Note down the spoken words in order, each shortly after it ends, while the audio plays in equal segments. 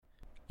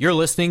You're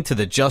listening to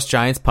the Just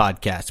Giants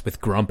podcast with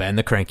Grump and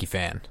the Cranky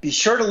Fan. Be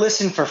sure to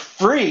listen for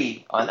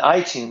free on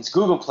iTunes,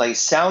 Google Play,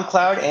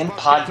 SoundCloud, and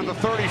Podbean. To the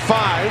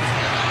 35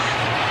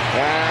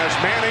 as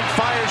Manning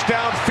fires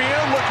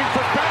downfield looking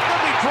for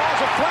Beckham. He draws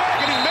a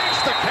flag and he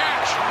makes the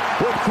catch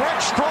with Greg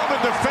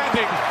Stroman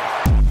defending.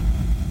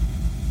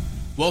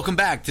 Welcome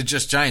back to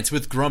Just Giants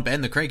with Grump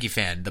and the Cranky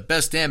Fan, the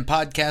best damn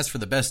podcast for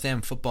the best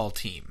damn football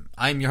team.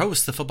 I'm your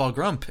host, the Football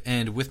Grump,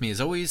 and with me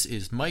as always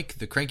is Mike,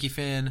 the Cranky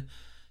Fan.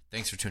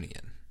 Thanks for tuning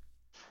in.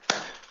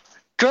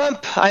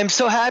 Grump, I'm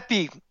so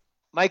happy.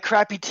 My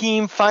crappy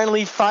team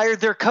finally fired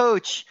their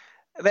coach.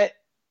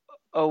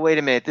 Oh, wait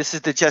a minute. This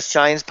is the Just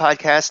Giants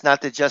podcast,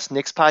 not the Just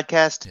Knicks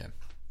podcast? Yeah.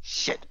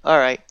 Shit. All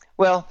right.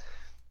 Well,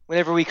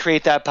 whenever we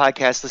create that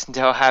podcast, listen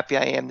to how happy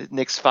I am that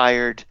Knicks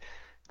fired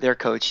their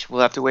coach.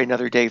 We'll have to wait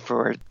another day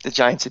for the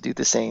Giants to do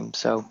the same.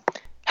 So,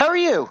 how are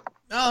you?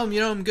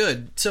 I'm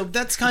good. So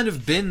that's kind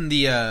of been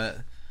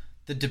the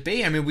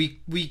debate. I mean,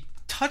 we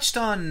touched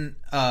on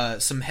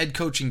some head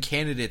coaching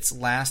candidates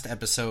last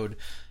episode,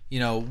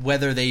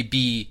 whether they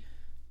be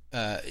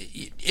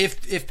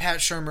if Pat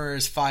Shurmur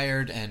is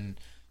fired and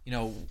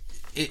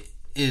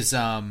is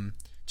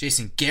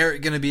Jason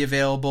Garrett going to be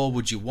available,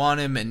 would you want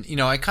him? And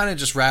I kind of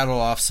just rattle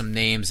off some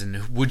names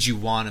and would you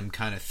want him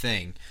kind of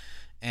thing.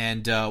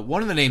 And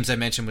one of the names I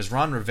mentioned was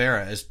Ron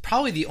Rivera is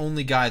probably the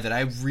only guy that I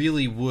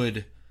really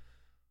would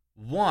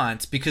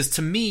want, because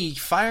to me,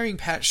 firing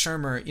Pat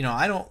Shurmur,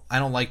 I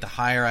don't like the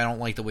hire. I don't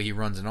like the way he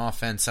runs an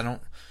offense. I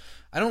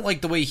don't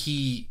like the way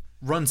he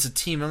runs the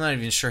team. I'm not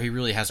even sure he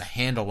really has a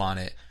handle on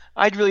it.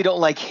 I really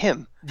don't like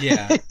him.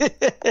 Yeah.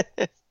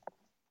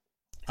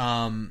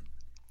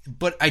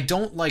 But I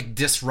don't like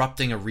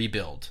disrupting a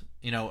rebuild.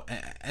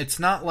 It's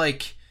not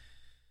like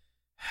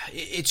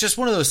it's just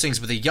one of those things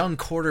with a young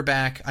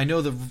quarterback. I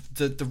know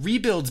the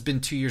rebuild's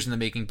been 2 years in the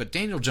making, but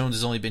Daniel Jones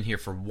has only been here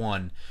for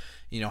one.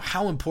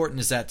 How important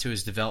is that to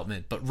his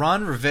development? But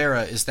Ron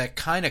Rivera is that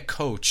kind of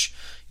coach,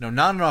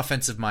 not an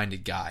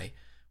offensive-minded guy,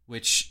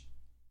 which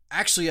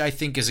actually I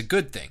think is a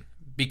good thing,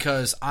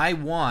 because I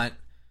want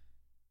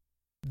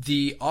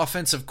the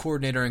offensive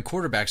coordinator and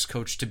quarterbacks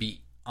coach to be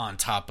on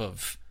top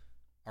of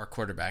our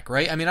quarterback,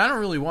 right? I mean, I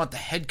don't really want the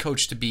head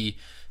coach to be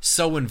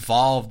so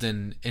involved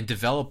in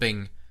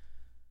developing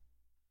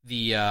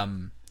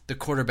the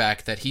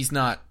quarterback that he's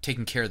not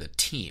taking care of the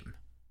team.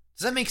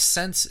 Does that make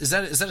sense? Is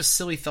that a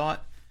silly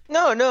thought?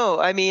 No.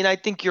 I mean, I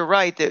think you're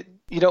right that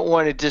you don't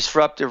want to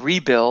disrupt a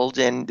rebuild,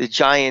 and the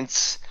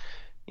Giants,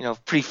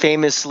 pretty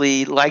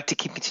famously like to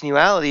keep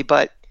continuality,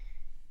 but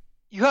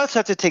you also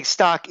have to take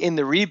stock in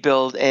the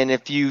rebuild, and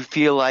if you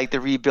feel like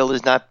the rebuild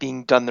is not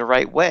being done the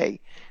right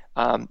way,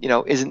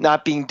 is it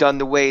not being done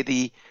the way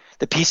the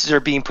pieces are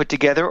being put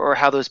together or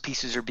how those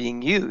pieces are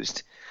being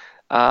used?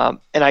 And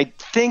I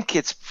think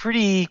it's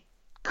pretty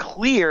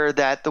clear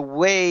that the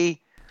way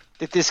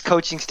that this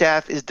coaching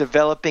staff is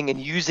developing and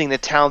using the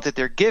talent that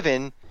they're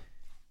given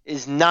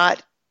is not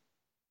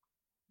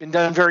been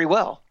done very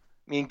well.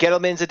 I mean,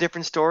 Gettleman's a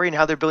different story, and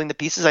how they're building the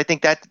pieces, I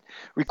think that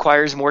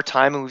requires more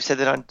time, and we've said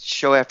that on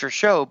show after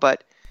show.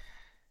 But,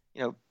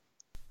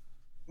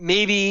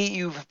 maybe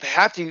you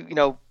have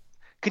to,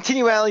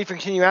 continuality for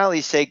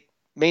continuality's sake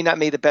may not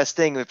be the best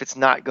thing if it's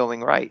not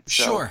going right.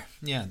 So, sure.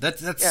 Yeah,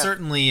 that's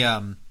certainly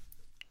And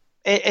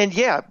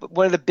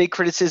one of the big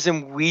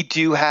criticism we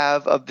do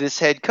have of this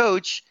head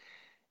coach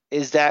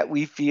is that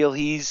we feel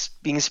he's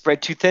being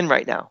spread too thin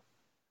right now.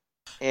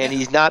 And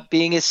he's not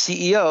being a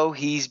CEO,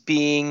 he's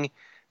being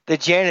the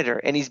janitor,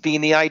 and he's being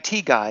the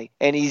IT guy,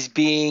 and he's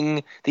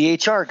being the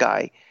HR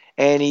guy,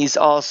 and he's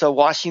also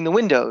washing the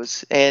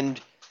windows. And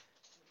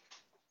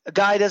a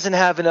guy doesn't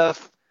have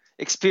enough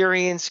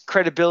experience,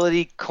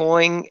 credibility,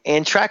 coin,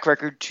 and track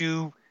record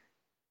to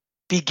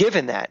be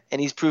given that, and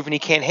he's proven he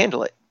can't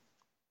handle it.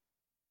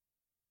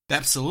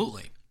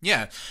 Absolutely.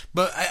 Yeah,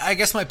 but I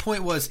guess my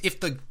point was, if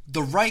the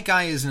right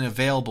guy isn't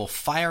available,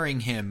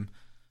 firing him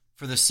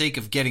for the sake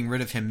of getting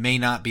rid of him may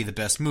not be the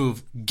best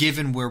move,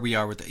 given where we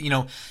are with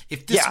it.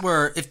 If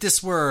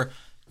this were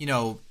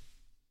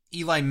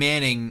Eli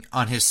Manning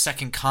on his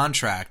second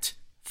contract,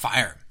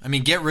 fire him. I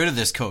mean, get rid of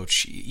this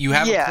coach. You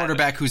have a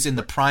quarterback who's in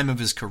the prime of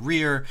his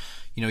career.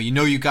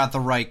 You got the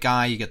right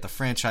guy. You get the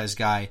franchise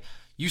guy.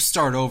 You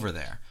start over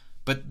there.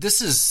 But this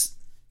is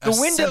a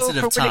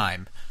sensitive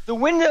time. The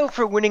window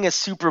for winning a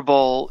Super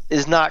Bowl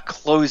is not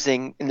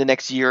closing in the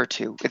next year or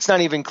two. It's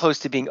not even close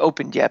to being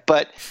opened yet.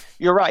 But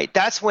you're right.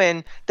 That's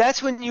when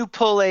you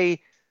pull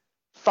a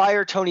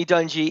fire Tony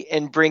Dungy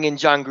and bring in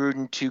John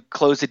Gruden to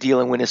close the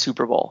deal and win a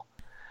Super Bowl.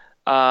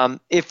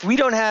 If we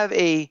don't have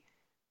a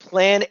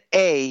plan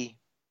A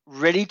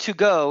ready to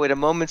go at a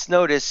moment's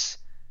notice,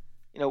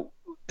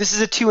 this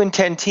is a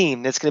 2-10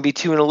 team that's going to be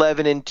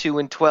 2-11 and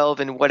 2-12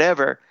 and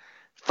whatever.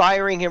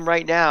 Firing him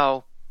right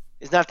now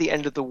is not the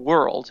end of the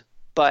world.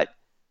 But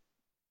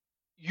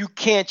you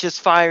can't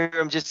just fire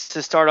him just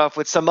to start off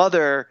with some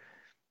other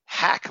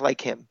hack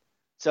like him.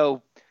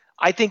 So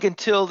I think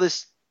until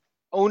this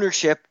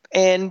ownership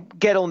and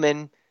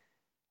Gettleman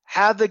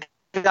have the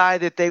guy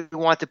that they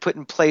want to put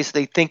in place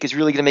they think is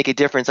really going to make a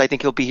difference, I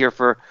think he'll be here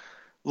for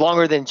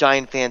longer than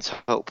Giant fans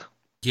hope.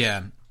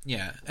 Yeah,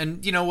 yeah.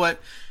 And you know what?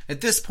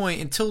 At this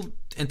point,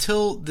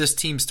 until this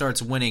team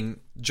starts winning,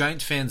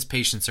 Giant fans'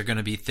 patience are going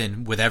to be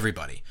thin with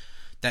everybody.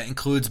 That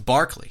includes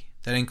Barkley.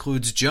 That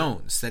includes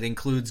Jones. That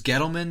includes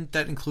Gettleman.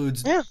 That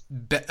includes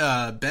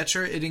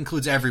Betcher. It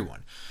includes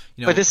everyone.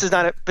 You know, but this is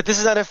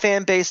not a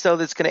fan base though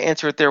that's going to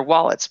answer with their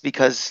wallets,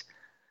 because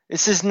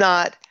this is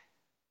not,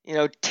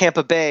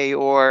 Tampa Bay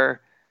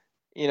or,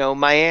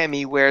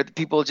 Miami, where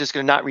people are just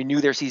going to not renew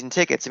their season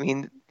tickets. I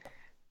mean,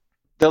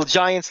 the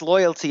Giants'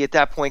 loyalty at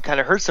that point kind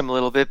of hurts them a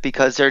little bit,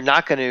 because they're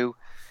not going to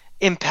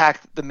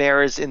impact the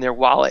Maras in their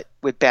wallet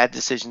with bad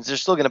decisions. They're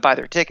still going to buy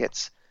their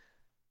tickets.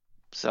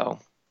 So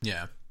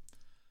yeah.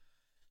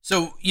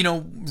 So,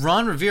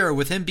 Ron Rivera,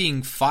 with him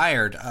being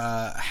fired,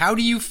 how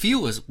do you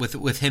feel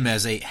with him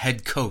as a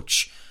head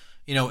coach?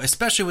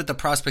 Especially with the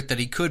prospect that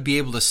he could be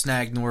able to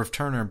snag Norv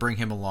Turner and bring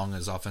him along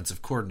as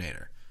offensive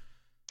coordinator.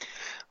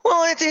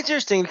 Well, it's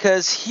interesting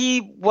because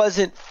he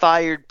wasn't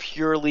fired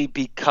purely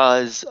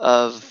because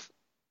of,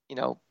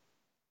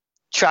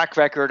 track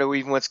record or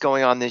even what's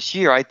going on this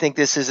year. I think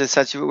this is a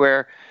situation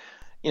where,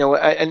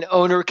 an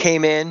owner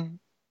came in,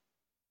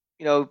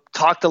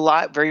 talked a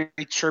lot, very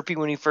chirpy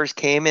when he first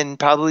came, and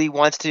probably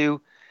wants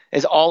to,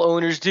 as all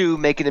owners do,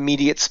 make an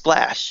immediate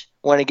splash,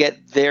 want to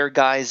get their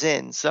guys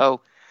in.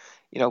 So,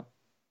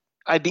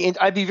 I'd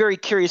be very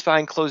curious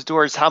behind closed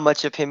doors how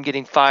much of him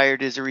getting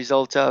fired is a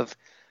result of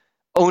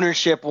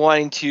ownership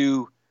wanting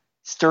to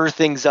stir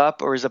things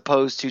up, or as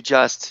opposed to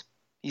just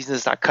he's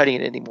just not cutting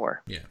it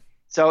anymore. Yeah.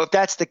 So if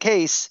that's the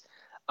case,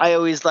 I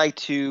always like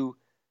to,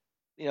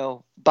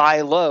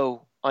 buy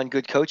low on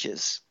good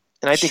coaches.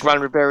 And I think Ron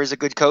Rivera is a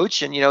good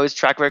coach, and, his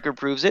track record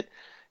proves it.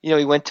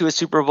 He went to a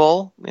Super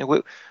Bowl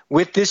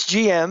with this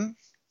GM.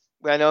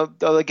 I know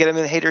they'll get him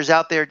and the haters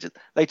out there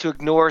like to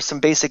ignore some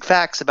basic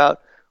facts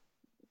about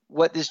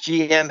what this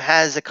GM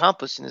has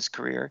accomplished in his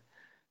career.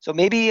 So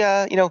maybe,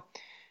 I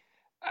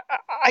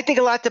think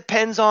a lot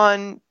depends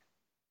on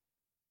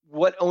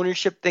what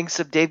ownership thinks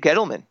of Dave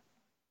Gettleman.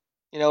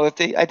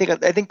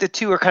 I think the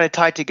two are kind of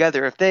tied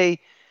together. If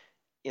they,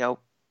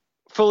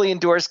 fully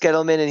endorse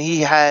Gettleman and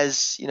he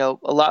has,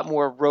 a lot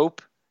more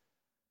rope,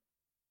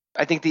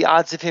 I think the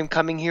odds of him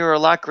coming here are a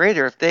lot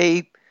greater. If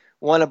they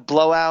want to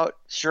blow out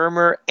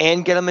Shermer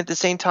and Gettleman at the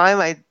same time,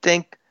 I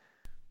think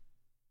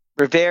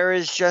Rivera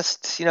is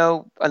just,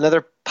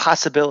 another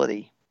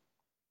possibility.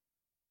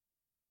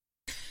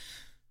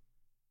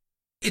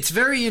 It's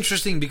very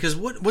interesting because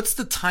what's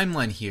the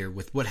timeline here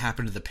with what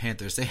happened to the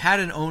Panthers? They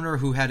had an owner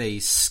who had a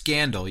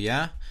scandal,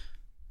 yeah?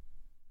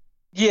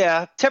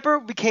 Yeah,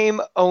 Tepper became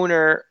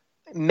owner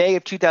May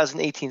of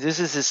 2018. This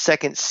is his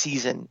second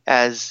season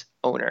as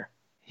owner.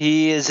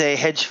 He is a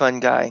hedge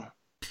fund guy.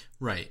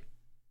 Right.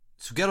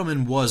 So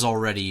Gettleman was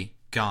already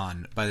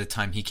gone by the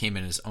time he came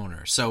in as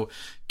owner. So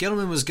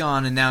Gettleman was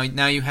gone, and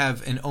now you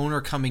have an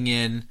owner coming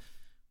in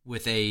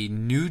with a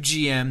new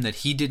GM that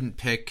he didn't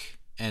pick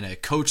and a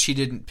coach he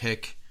didn't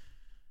pick,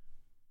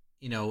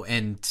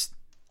 and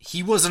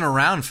he wasn't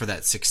around for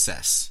that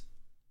success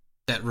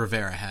that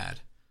Rivera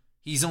had.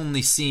 He's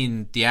only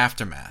seen the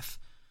aftermath.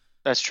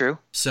 That's true.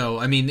 So,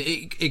 I mean,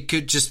 it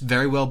could just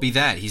very well be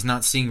that. He's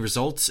not seeing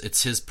results.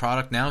 It's his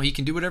product now. He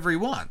can do whatever he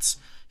wants.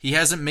 He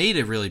hasn't made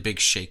a really big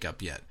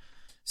shakeup yet.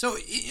 So,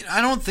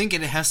 I don't think it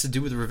has to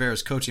do with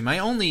Rivera's coaching. My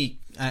only,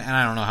 and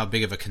I don't know how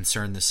big of a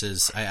concern this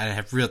is,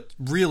 I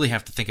really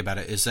have to think about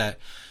it, is that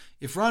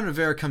if Ron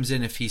Rivera comes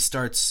in, if he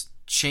starts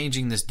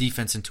changing this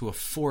defense into a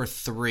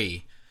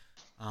 4-3,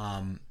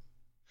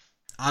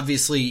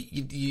 obviously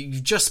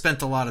you just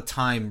spent a lot of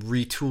time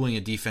retooling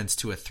a defense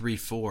to a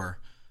 3-4.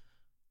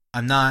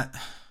 I'm not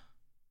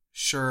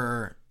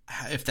sure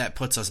if that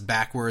puts us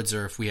backwards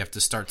or if we have to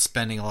start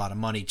spending a lot of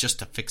money just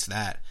to fix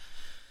that.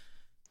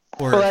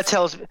 Or well,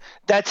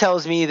 that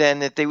tells me then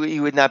that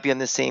you would not be on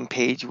the same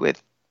page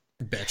with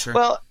Betcher.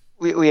 Well,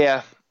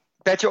 yeah,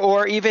 Betcher,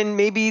 or even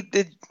maybe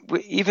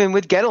even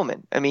with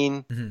Gettleman. I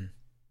mean, mm-hmm.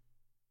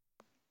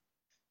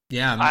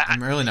 Yeah,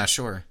 I'm really not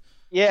sure.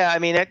 Yeah, I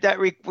mean that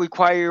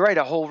require, you're right,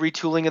 a whole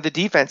retooling of the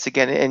defense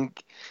again, and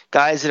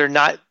guys that are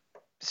not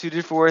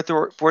suited for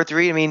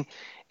 4-3. I mean,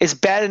 it's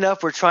bad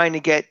enough we're trying to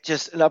get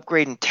just an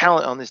upgrade in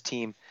talent on this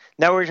team.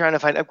 Now we're trying to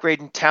find upgrade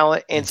in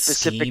talent and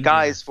specific scheme,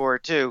 guys for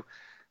it too.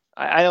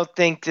 I don't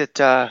think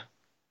that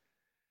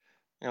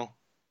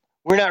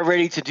we're not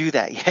ready to do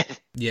that yet.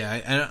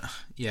 Yeah, I don't.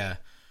 Yeah,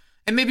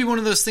 and maybe one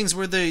of those things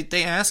where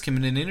they ask him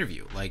in an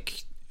interview,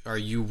 like, are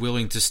you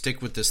willing to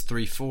stick with this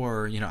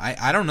 3-4?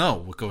 I don't know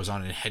what goes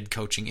on in head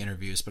coaching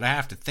interviews, but I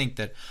have to think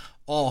that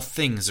all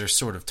things are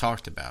sort of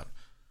talked about.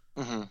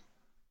 Mm-hmm.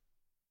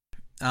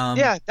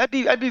 Yeah, I'd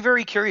be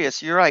very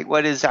curious. You're right.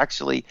 What is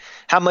actually,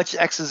 how much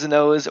X's and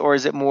O's, or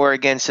is it more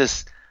against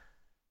just,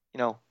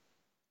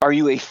 are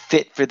you a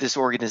fit for this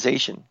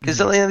organization? Because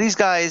these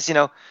guys,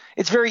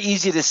 it's very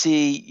easy to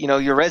see,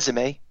 your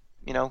resume,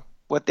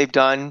 what they've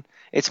done.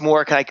 It's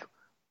more like,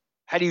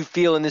 how do you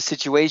feel in this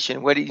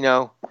situation? What do you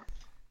know?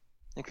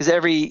 Because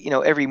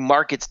every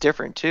market's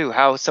different too.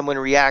 How someone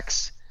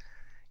reacts,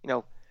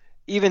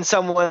 even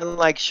someone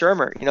like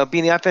Shermer,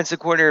 being the offensive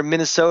coordinator in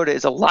Minnesota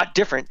is a lot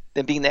different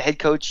than being the head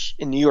coach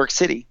in New York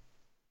City.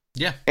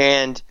 Yeah.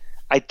 And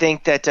I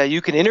think that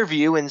you can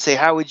interview and say,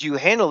 how would you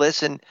handle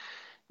this? And,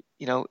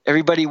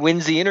 everybody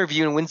wins the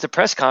interview and wins the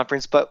press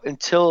conference. But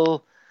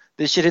until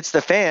this shit hits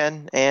the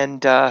fan,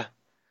 and,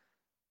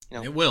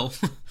 it will.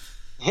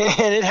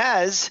 and it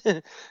has,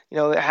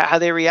 how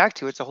they react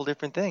to it's a whole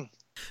different thing.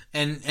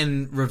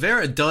 And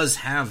Rivera does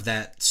have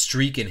that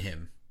streak in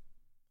him.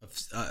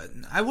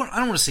 I don't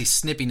want to say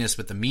snippiness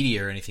with the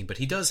media or anything, but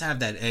he does have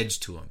that edge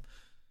to him.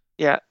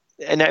 Yeah,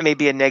 and that may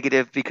be a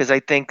negative because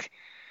I think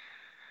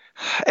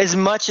as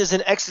much as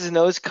an X's and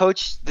O's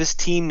coach this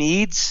team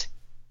needs,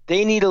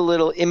 they need a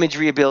little image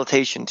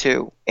rehabilitation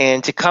too.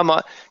 And to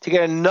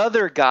get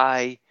another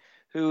guy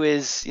who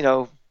is,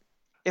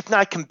 if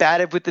not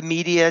combative with the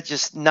media,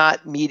 just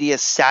not media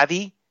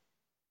savvy,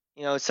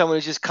 someone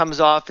who just comes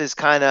off as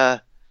kind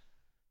of,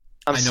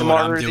 I know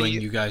what I'm doing,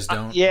 you guys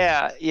don't.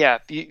 Yeah.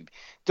 You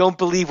don't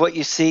believe what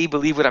you see,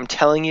 believe what I'm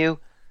telling you.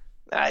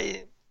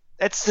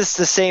 That's just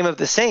the same of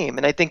the same.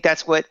 And I think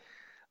that's what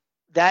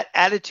that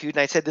attitude,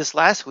 and I said this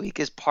last week,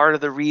 is part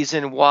of the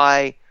reason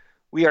why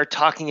we are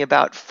talking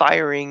about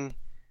firing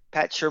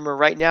Pat Shurmur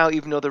right now,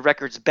 even though the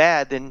record's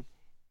bad. Then,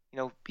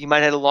 he might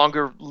have had a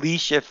longer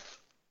leash if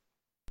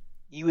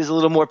he was a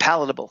little more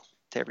palatable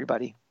to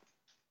everybody.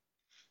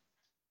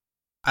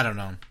 I don't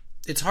know.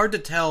 It's hard to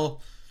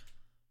tell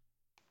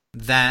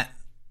that.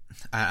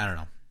 I don't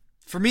know.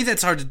 For me,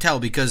 that's hard to tell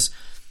because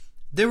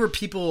there were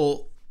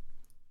people,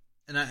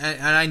 and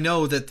I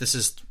know that this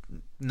is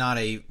not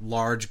a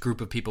large group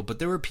of people, but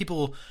there were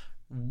people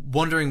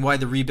wondering why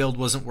the rebuild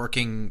wasn't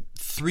working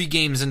 3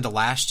 games into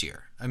last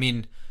year. I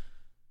mean,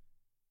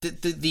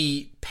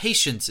 the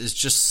patience is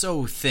just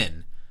so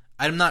thin.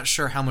 I'm not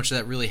sure how much of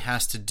that really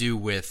has to do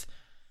with,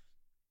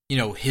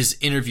 his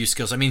interview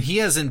skills. I mean, he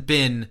hasn't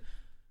been...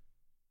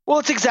 Well,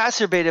 it's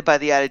exacerbated by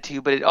the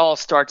attitude, but it all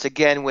starts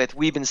again with,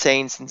 we've been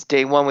saying since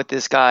day one with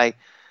this guy,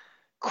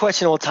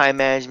 questionable time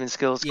management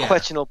skills,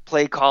 questionable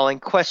play calling,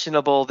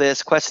 questionable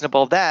this,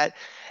 questionable that.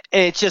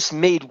 And it's just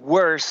made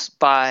worse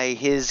by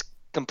his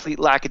complete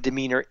lack of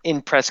demeanor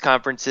in press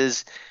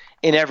conferences,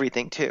 in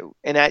everything too.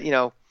 And that,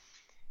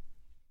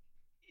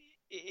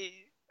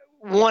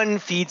 one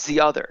feeds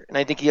the other. And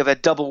I think you have a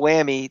double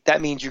whammy.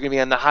 That means you're going to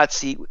be on the hot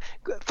seat,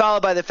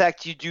 followed by the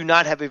fact you do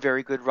not have a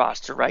very good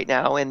roster right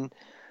now. And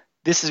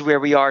this is where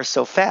we are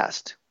so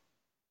fast.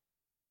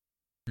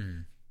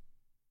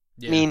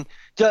 Yeah. I mean,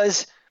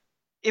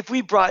 if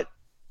we brought,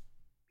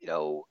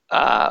 Bill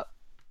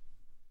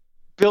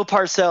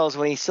Parcells,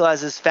 when he still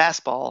has his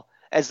fastball,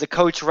 as the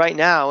coach right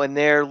now, and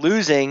they're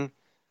losing,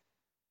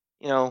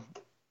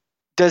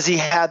 does he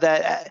have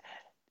that?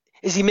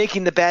 Is he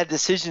making the bad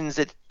decisions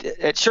that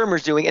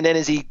Shermer's doing, and then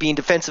is he being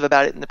defensive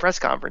about it in the press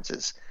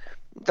conferences?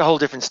 It's a whole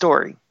different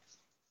story.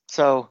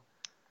 So,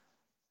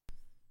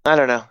 I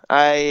don't know.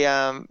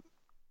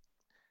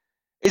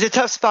 It's a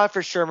tough spot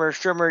for Shermer.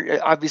 Shermer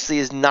obviously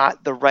is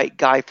not the right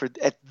guy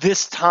at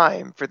this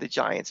time for the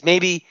Giants.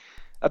 Maybe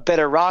a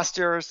better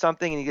roster or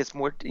something, and he gets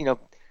more,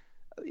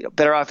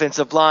 better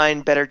offensive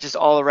line, better just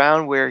all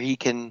around where he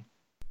can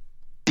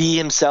be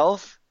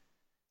himself.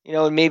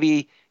 And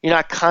maybe you're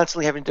not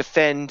constantly having to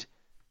defend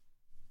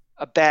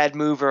a bad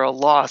move or a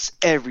loss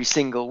every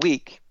single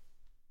week,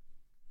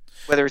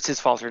 whether it's his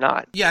fault or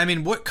not. Yeah, I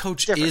mean, what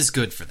coach is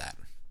good for that?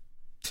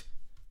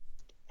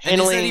 And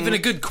is that even a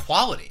good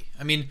quality?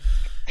 I mean,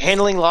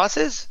 handling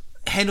losses?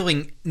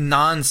 Handling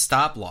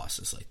non-stop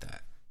losses like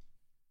that.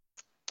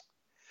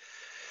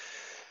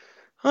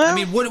 Well, I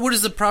mean, what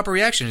is the proper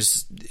reaction?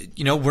 Is,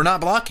 we're not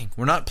blocking.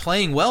 We're not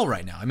playing well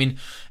right now. I mean,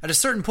 at a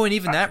certain point,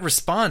 even that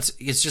response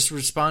is just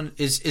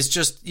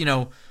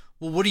well,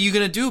 what are you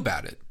going to do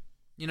about it?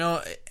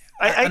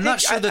 I'm not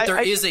sure that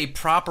there is a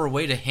proper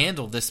way to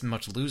handle this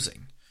much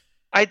losing.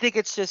 I think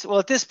it's just,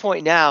 at this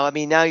point now, I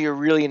mean, now you're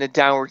really in a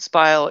downward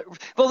spiral.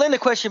 Well, then the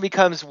question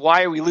becomes,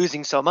 why are we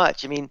losing so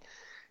much? I mean,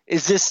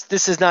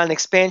 this is not an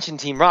expansion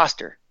team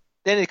roster.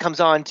 Then it comes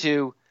on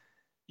to,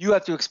 you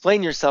have to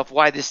explain yourself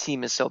why this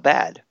team is so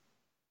bad.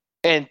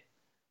 And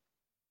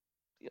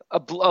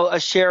a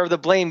share of the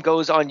blame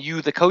goes on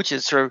you, the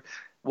coaches, for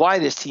why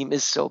this team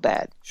is so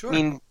bad. Sure. I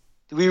mean,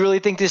 do we really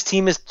think this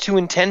team is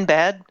 2-10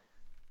 bad?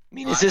 I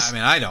mean,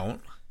 I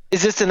don't.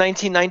 Is this the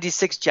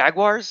 1996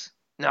 Jaguars?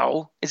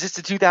 No. Is this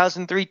the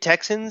 2003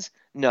 Texans?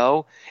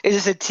 No. Is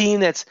this a team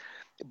that's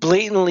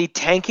blatantly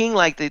tanking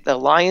like the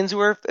Lions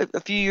were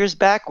a few years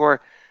back, or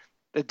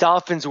the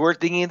Dolphins were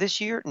thinking of this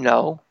year?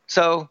 No.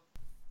 So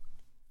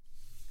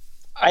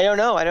I don't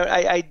know.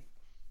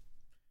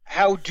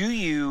 How do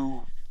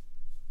you?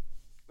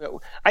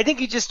 I think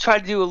you just try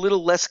to do a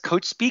little less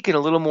coach speak and a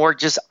little more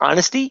just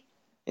honesty,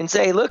 and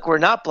say, look, we're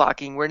not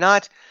blocking. We're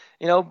not,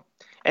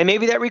 and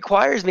maybe that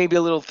requires maybe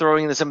a little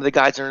throwing into some of the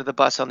guys under the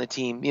bus on the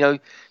team.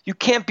 You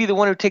can't be the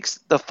one who takes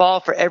the fall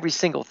for every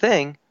single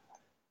thing.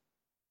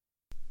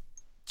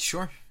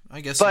 Sure,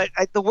 I guess. But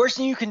the worst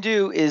thing you can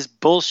do is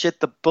bullshit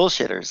the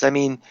bullshitters. I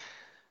mean,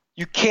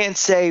 you can't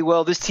say,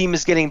 well, this team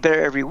is getting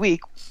better every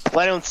week. Well,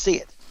 I don't see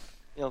it.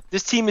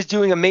 This team is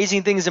doing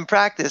amazing things in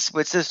practice, but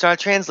it's just not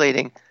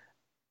translating.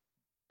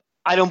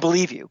 I don't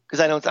believe you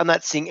because I'm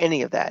not seeing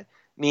any of that.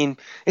 I mean,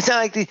 it's not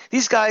like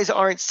these guys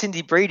aren't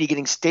Cindy Brady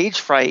getting stage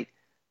fright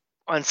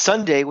on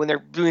Sunday when they're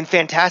doing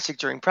fantastic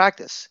during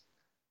practice.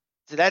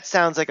 So that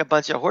sounds like a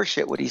bunch of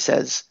horseshit what he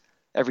says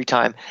every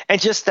time. And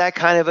just that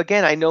kind of,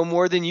 again, I know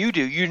more than you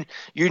do.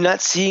 You're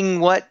not seeing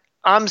what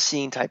I'm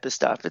seeing type of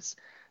stuff.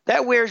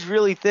 That wears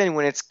really thin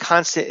when it's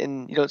constant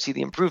and you don't see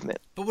the improvement.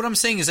 But what I'm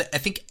saying is that I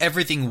think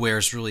everything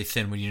wears really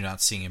thin when you're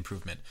not seeing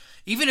improvement.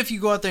 Even if you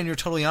go out there and you're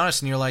totally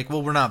honest and you're like,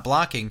 well, we're not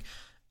blocking.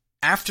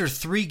 After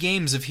 3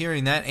 games of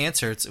hearing that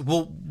answer, it's,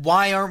 well,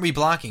 why aren't we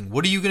blocking?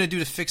 What are you going to do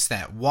to fix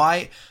that?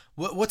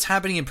 What's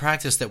happening in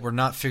practice that we're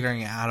not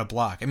figuring out how to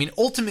block? I mean,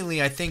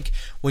 ultimately, I think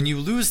when you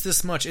lose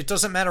this much, it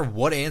doesn't matter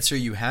what answer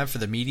you have for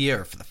the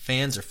media or for the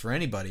fans or for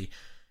anybody.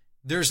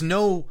 There's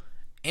no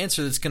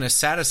answer that's going to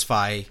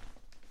satisfy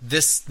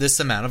this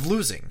amount of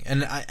losing.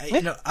 And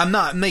I'm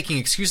not making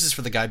excuses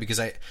for the guy because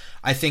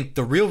I think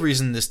the real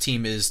reason this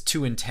team is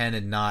 2-10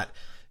 and not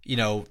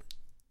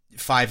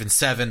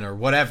 5-7 or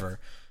whatever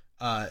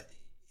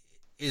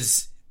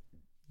is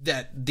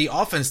that the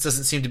offense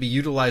doesn't seem to be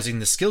utilizing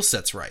the skill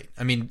sets right.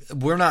 I mean,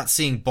 we're not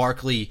seeing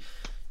Barkley,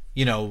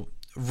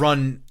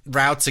 run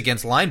routes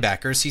against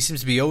linebackers. He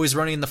seems to be always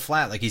running in the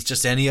flat like he's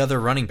just any other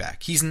running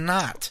back. He's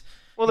not.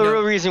 Well, the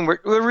real reason we're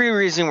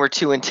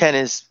 2-10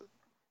 is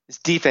his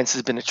defense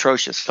has been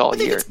atrocious all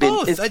year. It's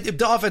both.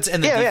 The offense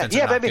and the defense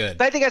are not good.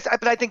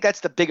 But I think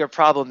that's the bigger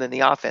problem than the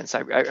offense.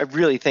 I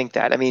really think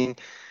that. I mean,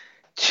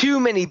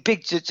 too many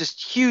big,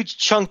 just huge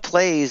chunk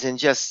plays and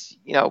just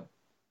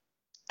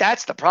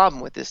that's the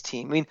problem with this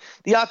team. I mean,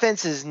 the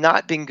offense has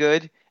not been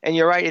good, and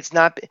you're right. It's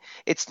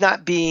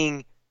not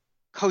being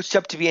coached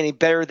up to be any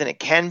better than it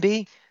can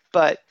be.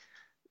 But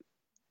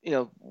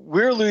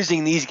we're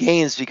losing these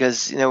games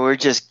because we're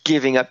just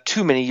giving up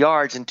too many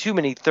yards and too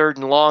many 3rd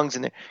and longs,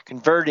 and they're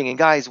converting and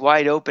guys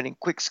wide open and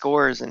quick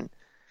scores, and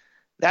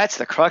that's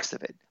the crux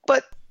of it.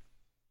 But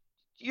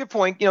your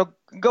point,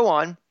 go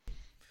on.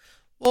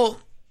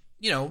 Well,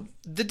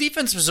 the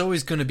defense was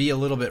always going to be a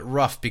little bit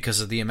rough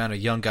because of the amount of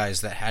young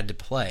guys that had to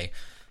play.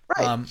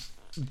 Right.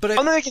 But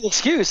I'm not making an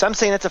excuse. I'm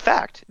saying that's a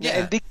fact. Yeah.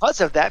 And because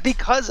of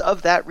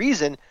that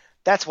reason,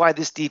 that's why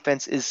this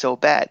defense is so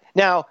bad.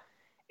 Now,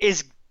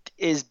 is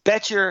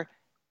Bettcher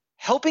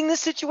helping this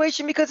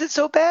situation because it's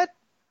so bad?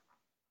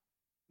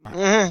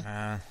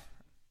 Yeah,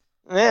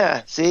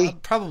 see?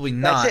 Probably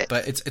not,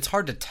 but it's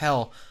hard to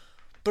tell.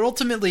 But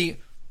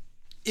ultimately,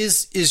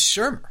 is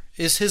Shurmur?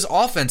 Is his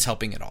offense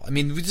helping at all? I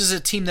mean, this is a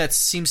team that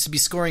seems to be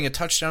scoring a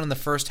touchdown in the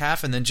first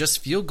half and then just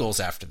field goals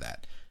after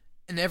that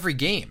in every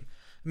game.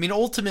 I mean,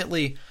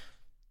 ultimately,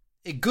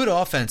 a good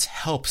offense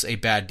helps a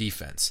bad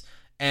defense.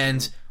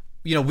 And,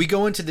 we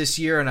go into this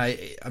year, and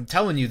I'm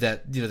telling you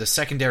that the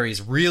secondary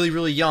is really,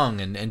 really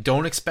young and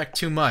don't expect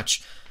too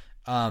much.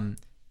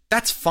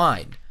 That's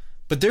fine.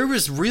 But there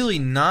was really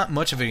not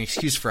much of an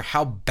excuse for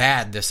how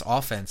bad this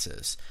offense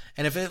is.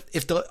 And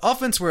if the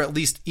offense were at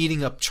least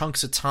eating up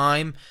chunks of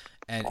time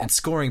and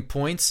scoring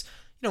points,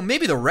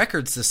 maybe the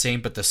record's the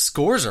same, but the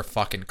scores are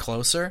fucking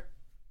closer,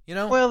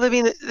 Well, I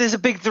mean, there's a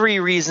big 3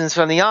 reasons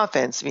from the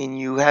offense. I mean,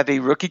 you have a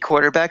rookie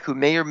quarterback who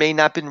may or may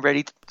not been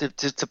ready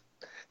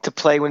to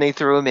play when they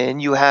threw him in.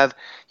 You have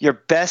your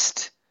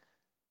best,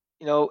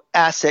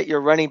 asset,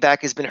 your running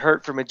back has been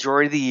hurt for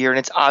majority of the year, and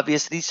it's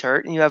obvious that he's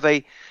hurt. And you have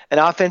an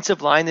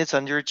offensive line that's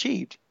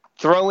underachieved.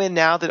 Throw in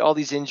now that all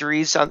these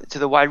injuries to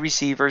the wide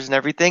receivers and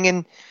everything,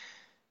 and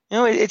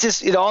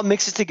it all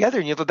mixes together,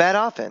 and you have a bad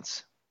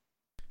offense.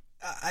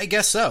 I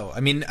guess so. I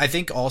mean, I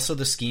think also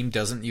the scheme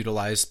doesn't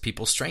utilize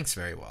people's strengths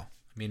very well.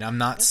 I mean, I'm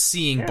not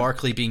seeing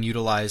Barkley being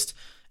utilized,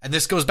 and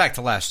this goes back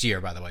to last year,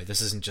 by the way.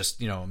 This isn't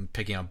just, I'm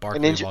picking on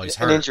Barkley while he's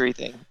hurt. An injury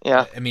thing,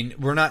 yeah. I mean,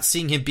 we're not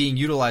seeing him being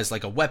utilized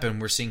like a weapon.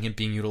 We're seeing him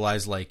being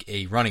utilized like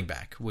a running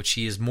back, which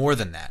he is more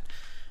than that.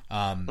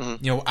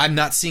 I'm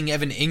not seeing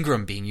Evan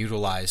Ingram being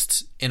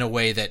utilized in a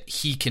way that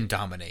he can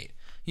dominate.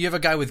 You have a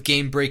guy with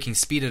game-breaking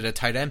speed at a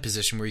tight end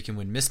position where he can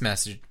win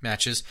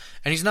mismatches,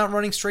 and he's not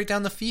running straight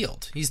down the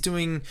field. He's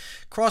doing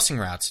crossing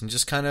routes and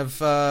just kind of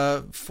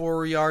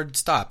 4-yard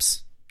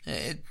stops.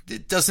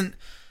 It doesn't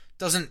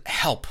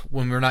help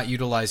when we're not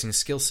utilizing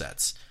skill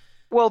sets.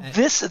 Well,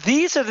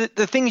 these are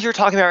the things you're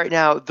talking about right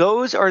now.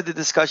 Those are the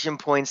discussion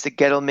points that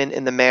Gettleman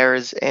and the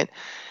mayors and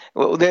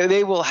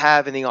they will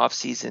have in the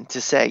offseason to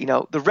say,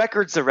 the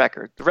record's the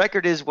record. The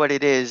record is what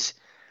it is.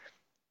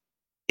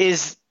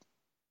 Is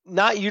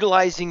not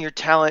utilizing your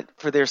talent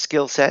for their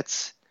skill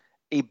sets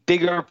a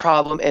bigger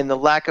problem, and the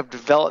lack of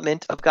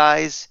development of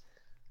guys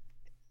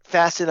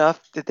fast enough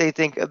that they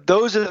think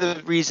those are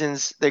the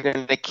reasons they're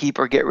going to keep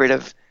or get rid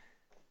of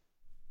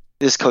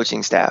this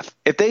coaching staff.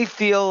 If they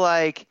feel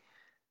like,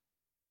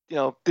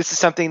 this is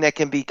something that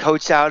can be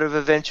coached out of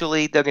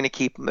eventually, they're going to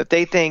keep him. If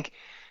they think,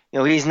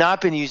 he's not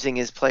been using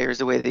his players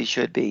the way they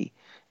should be,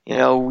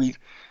 we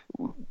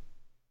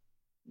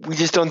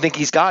just don't think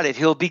he's got it,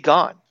 he'll be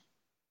gone.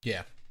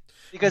 Yeah.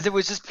 Because it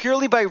was just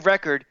purely by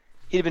record,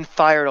 he'd have been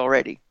fired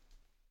already.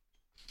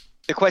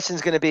 The question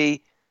is going to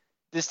be,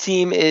 this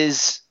team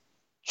is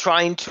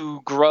trying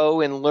to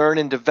grow and learn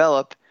and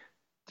develop,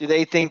 do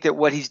they think that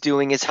what he's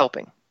doing is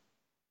helping?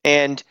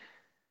 And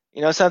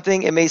you know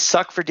something, it may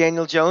suck for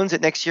Daniel Jones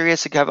that next year he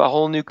has to have a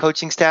whole new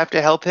coaching staff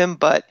to help him,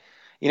 but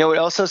you know what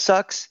also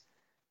sucks?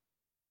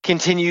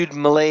 Continued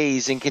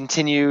malaise and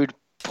continued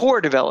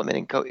poor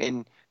development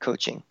in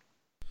coaching.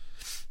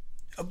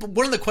 But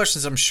one of the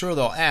questions I'm sure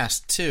they'll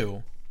ask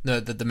too,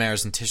 the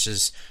Maras and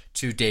Tisches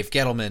to Dave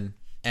Gettleman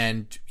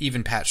and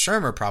even Pat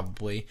Shurmur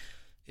probably,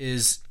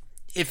 is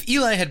if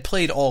Eli had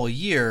played all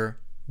year,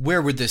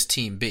 where would this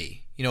team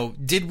be? You know,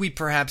 did we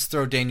perhaps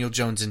throw Daniel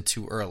Jones in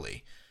too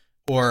early?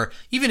 Or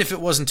even if it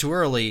wasn't too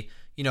early,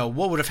 you know,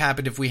 what would have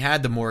happened if we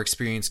had the more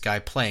experienced guy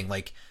playing?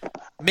 Like,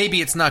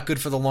 maybe it's not good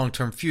for the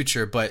long-term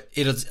future, but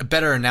it is a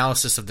better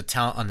analysis of the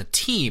talent on the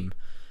team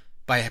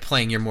by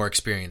playing your more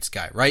experienced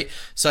guy, right?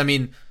 So, I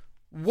mean,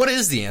 what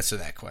is the answer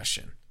to that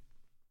question?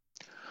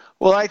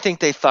 Well, I think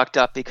they fucked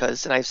up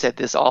because, and I've said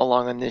this all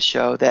along on this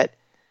show, that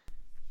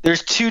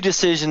there's two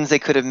decisions they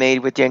could have made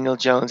with Daniel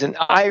Jones, and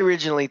I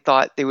originally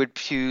thought they would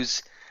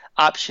choose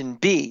option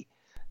B.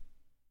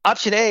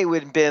 Option A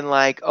would have been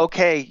like,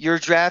 okay, you're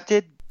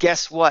drafted.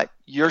 Guess what?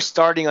 You're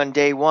starting on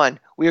day one.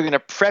 We are going to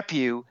prep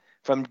you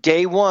from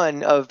day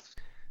one of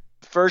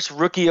first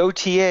rookie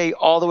OTA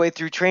all the way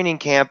through training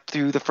camp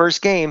through the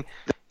first game.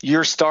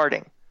 You're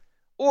starting.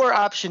 Or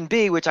option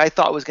B, which I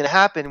thought was going to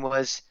happen,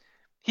 was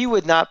he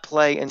would not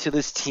play until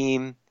this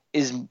team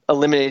is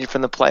eliminated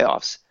from the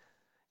playoffs.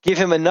 Give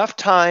him enough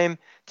time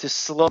to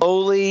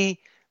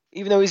slowly,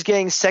 even though he's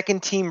getting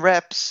second team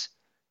reps,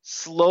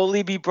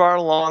 slowly be brought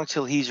along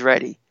till he's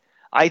ready.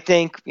 I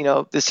think, you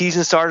know, the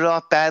season started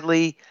off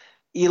badly.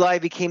 Eli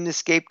became the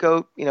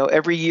scapegoat. You know,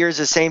 every year is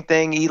the same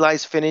thing.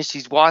 Eli's finished.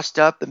 He's washed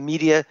up. The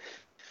media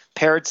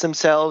parrots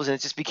themselves, and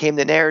it just became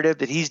the narrative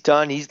that he's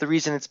done. He's the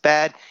reason it's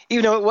bad,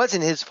 even though it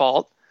wasn't his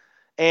fault.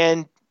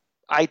 And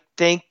I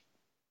think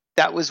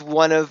that was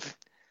one of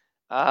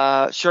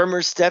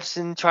Shurmur's steps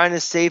in trying to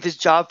save his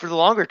job for the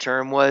longer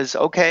term was,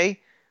 okay,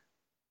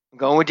 I'm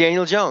going with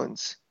Daniel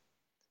Jones.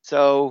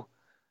 So,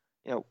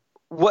 you know,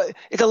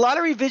 it's a lot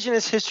of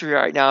revisionist history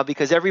right now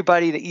because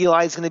everybody that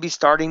Eli is going to be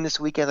starting this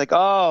weekend, like,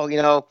 oh, you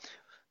know,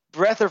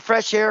 breath of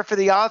fresh air for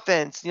the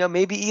offense. You know,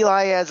 maybe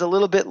Eli has a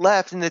little bit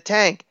left in the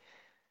tank.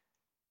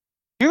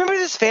 You remember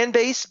this fan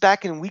base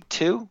back in week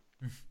 2?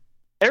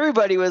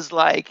 Everybody was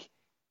like,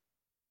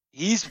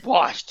 he's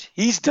washed.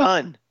 He's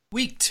done.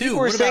 Week 2?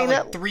 What about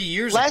like 3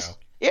 years ago?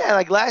 Yeah,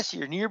 like last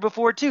year, the year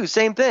before too.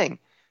 Same thing.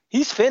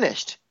 He's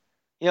finished.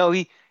 You know,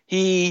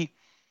 he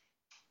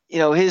you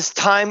know, his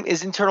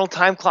internal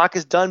time clock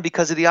is done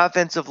because of the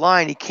offensive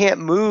line. He can't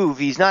move.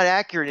 He's not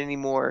accurate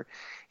anymore.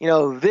 You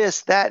know,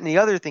 this, that, and the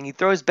other thing. He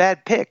throws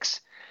bad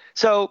picks.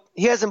 So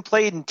he hasn't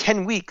played in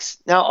 10 weeks.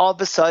 Now, all of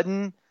a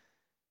sudden,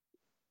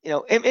 you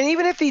know, and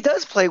even if he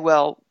does play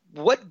well,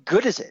 what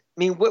good is it? I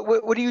mean,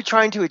 what are you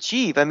trying to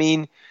achieve? I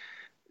mean,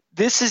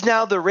 this is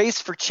now the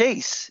race for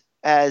Chase,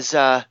 as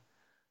a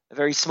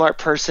very smart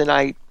person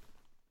I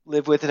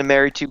live with and am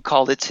married to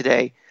called it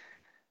today.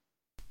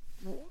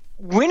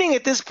 Winning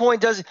at this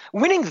point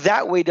winning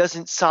that way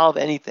doesn't solve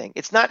anything.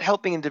 It's not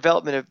helping in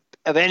development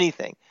of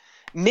anything.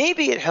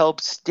 Maybe it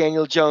helps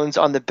Daniel Jones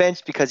on the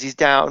bench because he's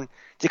down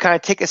to kind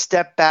of take a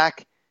step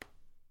back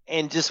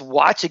and just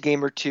watch a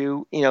game or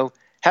two, you know,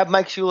 have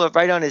Mike Shula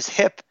right on his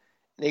hip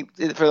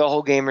for the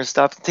whole game or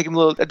stuff, take him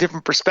a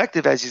different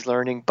perspective as he's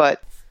learning.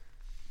 But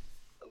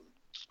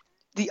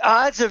the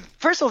odds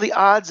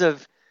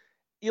of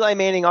Eli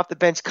Manning off the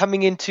bench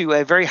coming into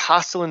a very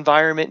hostile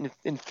environment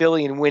in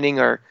Philly and winning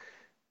are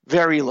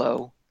very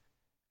low.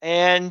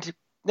 And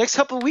next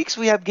couple of weeks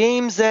we have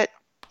games that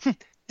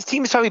this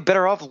team is probably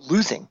better off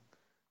losing.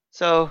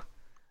 So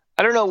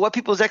I don't know what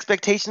people's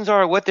expectations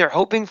are or what they're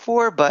hoping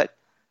for, but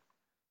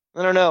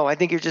I don't know. I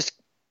think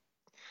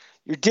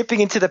you're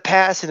dipping into the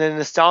past in a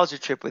nostalgia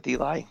trip with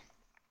Eli.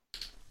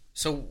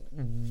 So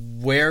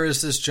where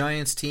is this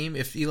Giants team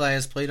if Eli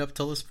has played up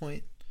till this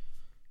point?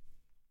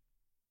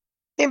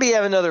 Maybe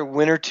have another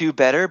win or two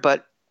better,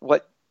 but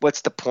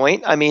what's the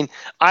point? I mean,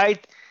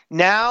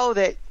 now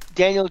that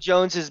Daniel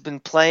Jones has been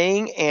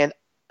playing and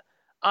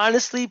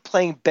honestly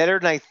playing better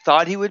than I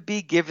thought he would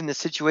be given the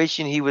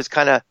situation he was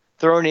kind of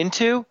thrown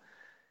into,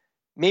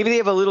 maybe they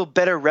have a little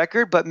better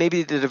record, but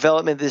maybe the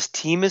development of this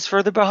team is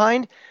further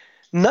behind.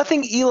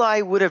 Nothing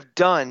Eli would have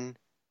done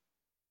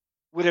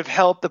would have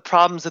helped the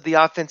problems of the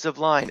offensive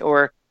line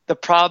or the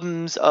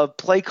problems of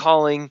play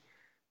calling,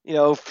 you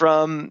know,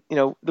 from, you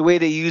know, the way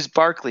they use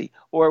Barkley,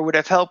 or would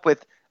have helped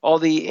with all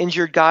the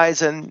injured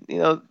guys and, you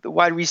know, the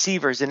wide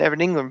receivers and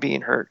Evan Ingram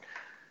being hurt.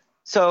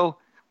 So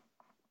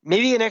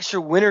maybe an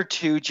extra win or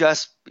two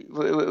just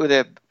with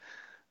a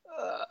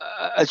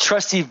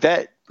trusty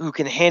vet who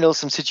can handle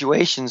some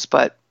situations,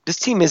 but this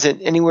team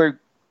isn't anywhere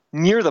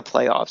near the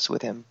playoffs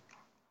with him.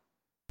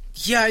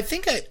 Yeah, I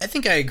think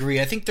I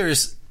agree. I think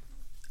there's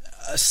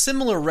a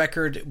similar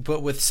record,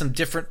 but with some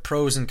different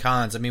pros and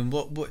cons. I mean,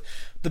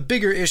 the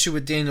bigger issue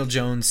with Daniel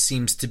Jones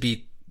seems to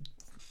be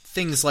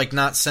things like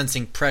not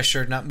sensing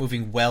pressure, not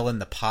moving well in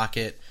the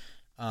pocket,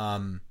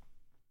 and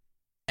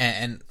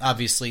and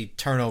obviously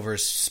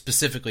turnovers,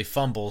 specifically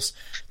fumbles,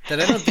 that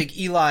I don't think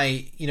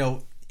Eli,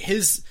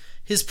 his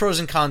pros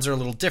and cons are a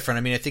little different.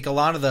 I mean, I think a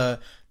lot of the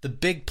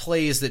big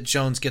plays that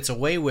Jones gets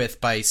away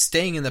with by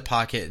staying in the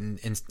pocket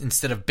and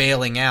instead of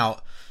bailing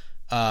out,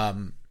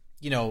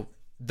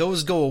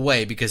 those go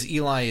away because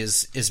Eli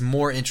is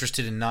more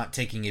interested in not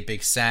taking a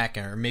big sack,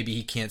 or maybe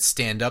he can't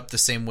stand up the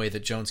same way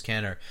that Jones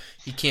can, or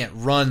he can't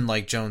run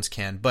like Jones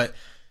can. But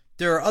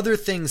there are other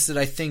things that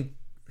I think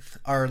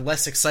are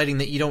less exciting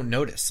that you don't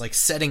notice, like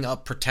setting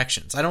up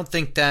protections. I don't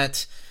think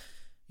that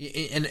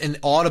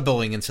and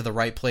audibling into the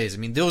right plays. I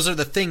mean, those are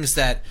the things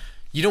that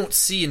you don't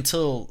see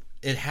until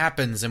it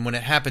happens, and when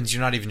it happens,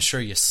 you're not even sure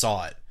you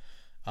saw it.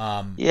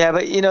 Yeah,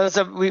 but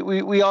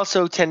we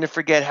also tend to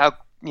forget how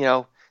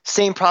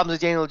same problems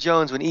with Daniel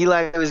Jones. When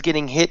Eli was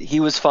getting hit, he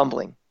was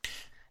fumbling.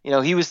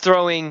 He was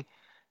throwing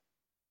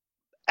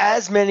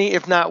as many,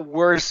 if not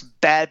worse,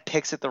 bad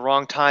picks at the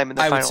wrong time in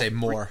the final. I would say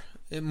more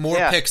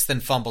picks than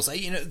fumbles.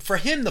 For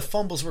him, the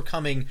fumbles were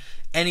coming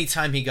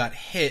anytime he got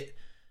hit.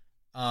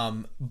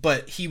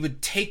 But he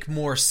would take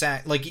more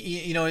sack.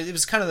 It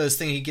was kind of those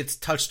things. He gets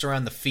touched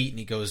around the feet and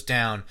he goes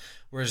down.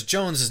 Whereas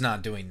Jones is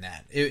not doing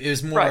that. It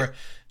was more right.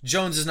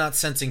 Jones is not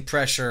sensing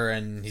pressure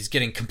and he's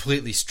getting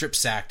completely strip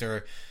sacked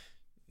or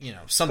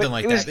something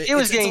like that. It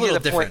was getting to the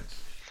different point.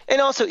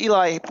 And also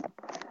Eli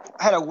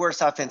had a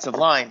worse offensive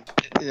line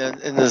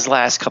in his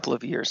last couple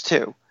of years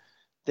too.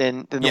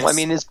 Yes.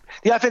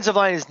 The offensive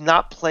line is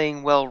not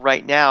playing well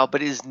right now,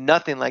 but it is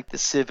nothing like the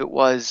sieve it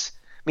was.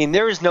 I mean,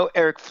 there is no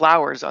Eric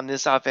Flowers on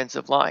this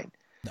offensive line.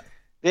 No.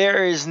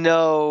 There is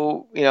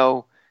no,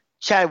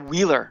 Chad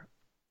Wheeler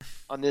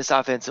on this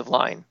offensive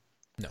line.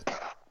 No.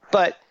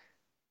 But,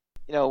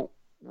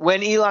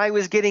 when Eli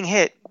was getting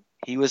hit,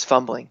 he was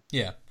fumbling.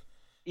 Yeah.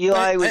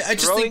 Eli was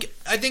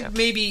I think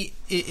maybe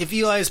if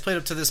Eli has played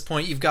up to this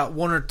point, you've got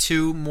one or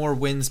two more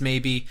wins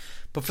maybe.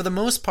 But for the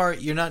most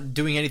part, you're not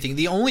doing anything.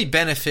 The only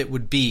benefit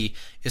would be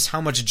is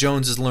how much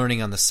Jones is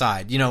learning on the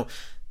side.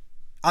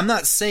 I'm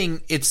not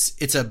saying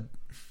the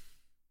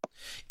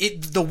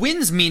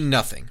wins mean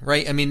nothing,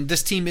 right? I mean,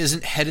 this team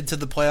isn't headed to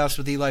the playoffs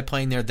with Eli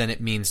playing there, then it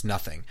means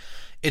nothing.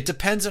 It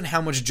depends on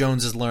how much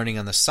Jones is learning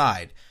on the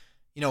side.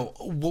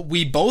 What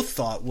we both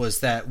thought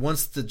was that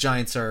once the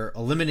Giants are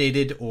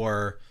eliminated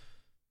or,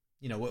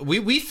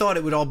 we thought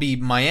it would all be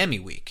Miami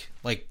week.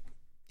 Like,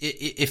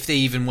 if they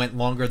even went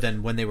longer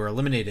than when they were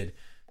eliminated,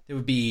 it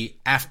would be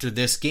after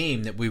this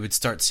game that we would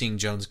start seeing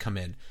Jones come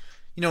in.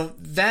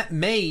 That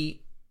may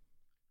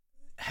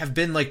have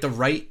been like the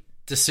right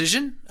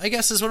decision, I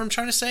guess is what I'm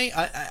trying to say.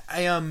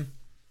 Well,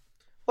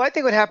 I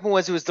think what happened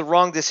was it was the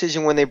wrong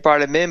decision when they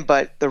brought him in,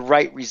 but the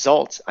right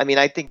results. I mean,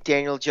 I think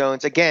Daniel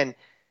Jones, again,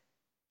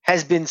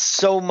 has been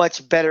so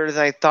much better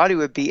than I thought he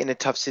would be in a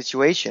tough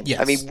situation. Yes.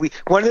 I mean,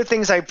 one of the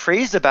things I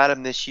praised about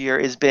him this year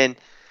has been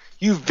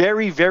you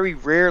very, very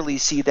rarely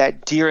see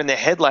that deer in the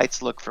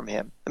headlights look from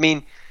him. I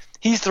mean,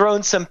 he's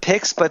thrown some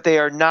picks, but they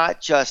are not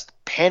just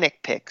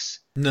panic picks.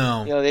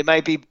 No. They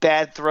might be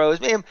bad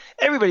throws. Man,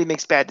 everybody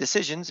makes bad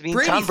decisions. I mean,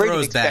 Tom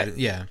Brady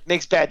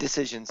makes bad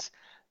decisions.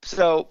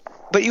 So,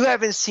 but you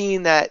haven't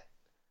seen that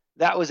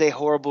was a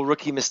horrible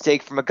rookie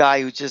mistake from a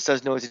guy who just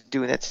doesn't know what to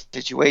do in that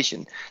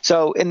situation.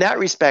 So in that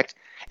respect,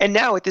 and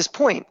now at this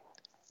point,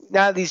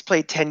 now that he's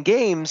played 10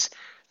 games,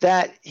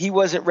 that he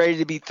wasn't ready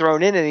to be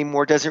thrown in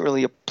anymore doesn't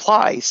really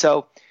apply.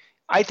 So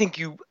I think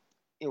you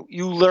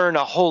learn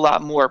a whole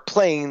lot more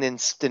playing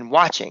than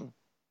watching.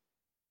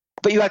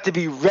 But you have to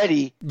be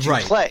ready to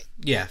play.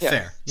 Yeah,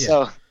 fair. Yeah.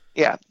 So,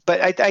 yeah.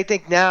 But I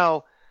think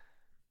now –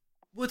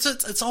 well,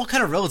 it's all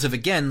kind of relative.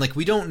 Again, like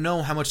we don't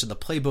know how much of the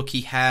playbook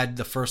he had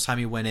the first time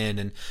he went in,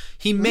 and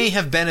he may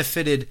have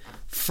benefited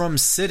from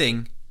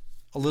sitting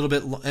a little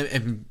bit,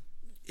 and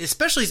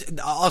especially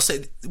I'll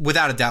say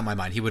without a doubt in my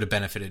mind he would have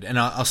benefited, and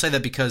I'll say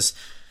that because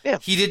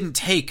he didn't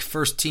take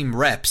first team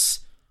reps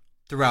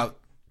throughout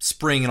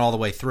spring and all the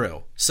way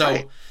through.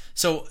 So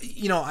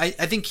I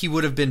think he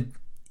would have been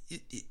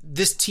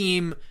this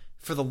team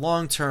for the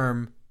long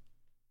term.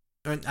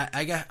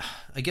 I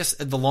guess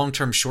the long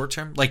term, short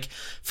term, like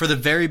for the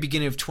very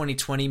beginning of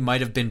 2020, might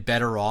have been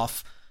better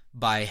off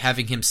by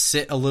having him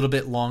sit a little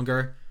bit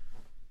longer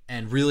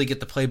and really get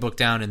the playbook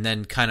down, and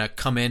then kind of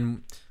come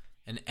in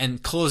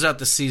and close out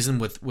the season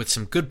with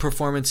some good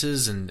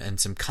performances and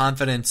some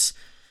confidence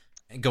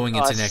going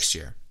into next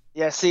year.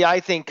 Yeah, see,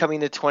 I think coming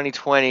to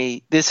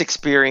 2020, this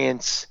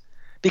experience,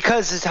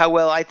 because this is how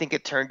well I think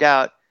it turned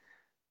out,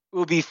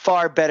 will be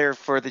far better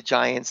for the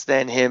Giants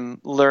than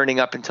him learning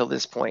up until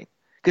this point.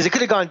 Because it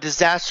could have gone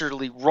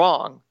disastrously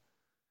wrong,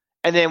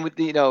 and then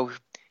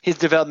his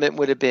development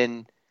would have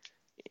been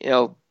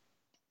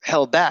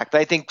held back.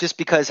 But I think just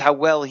because how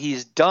well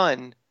he's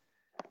done,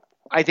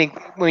 I think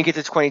when we get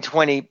to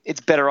 2020,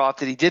 it's better off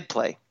that he did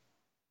play.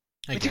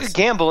 He took a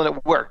gamble and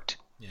it worked.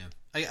 Yeah,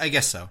 I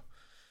guess so.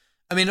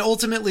 I mean,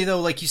 ultimately though,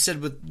 like you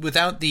said,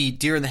 without the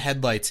deer in the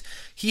headlights,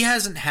 he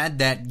hasn't had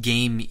that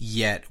game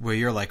yet where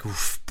you're like,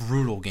 oof,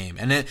 brutal game.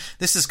 And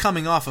this is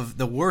coming off of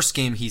the worst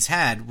game he's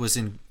had was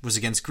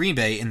against Green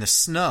Bay in the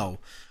snow,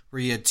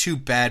 where he had 2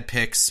 bad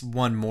picks,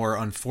 1 more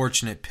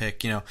unfortunate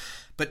pick,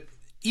 But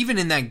even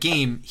in that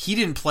game, he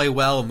didn't play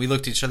well, and we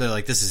looked at each other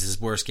like this is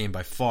his worst game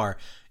by far.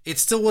 It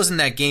still wasn't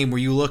that game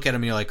where you look at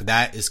him and you're like,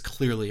 that is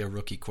clearly a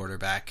rookie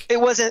quarterback. It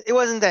wasn't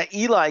that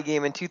Eli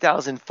game in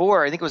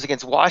 2004. I think it was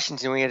against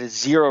Washington when he had a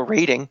 0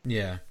 rating.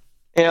 Yeah.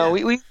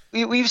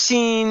 We've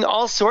seen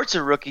all sorts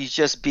of rookies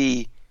just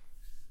be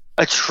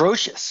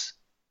atrocious.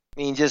 I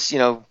mean, just,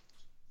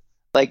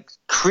 like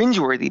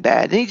cringeworthy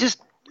bad. And he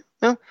just,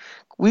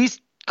 we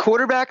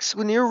quarterbacks,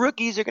 when you're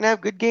rookies, are going to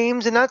have good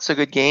games and not so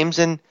good games.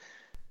 And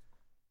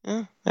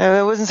it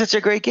wasn't such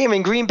a great game.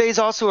 And Green Bay's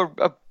also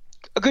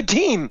a good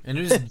team. And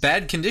it was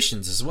bad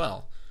conditions as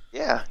well.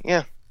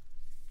 Yeah.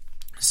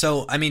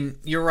 So, I mean,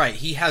 you're right.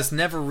 He has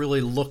never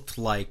really looked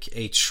like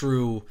a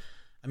true...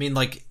 I mean,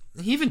 like,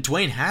 even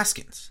Dwayne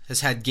Haskins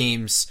has had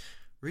games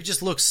where he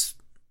just looks...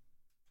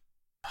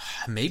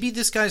 Maybe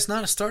this guy's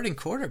not a starting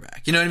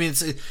quarterback. You know what I mean?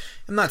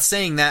 I'm not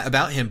saying that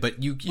about him,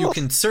 but you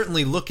can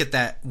certainly look at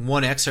that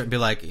one excerpt and be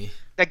like...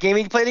 That game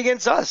he played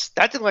against us,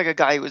 that didn't look like a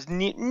guy who was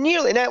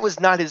nearly... And that was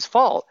not his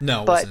fault.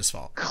 No, it wasn't his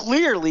fault.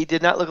 Clearly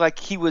did not look like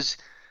he was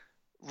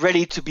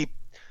ready to be...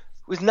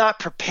 was not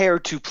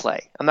prepared to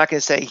play. I'm not going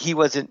to say he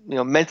wasn't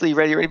mentally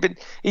ready, but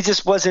he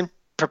just wasn't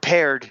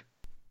prepared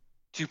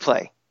to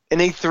play.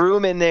 And they threw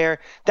him in there.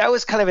 That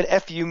was kind of an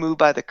FU move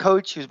by the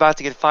coach. He was about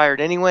to get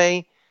fired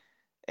anyway.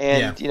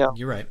 And,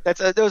 you're right.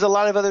 There was a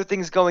lot of other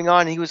things going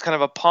on. He was kind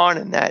of a pawn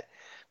in that.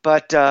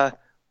 But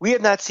we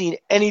have not seen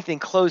anything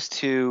close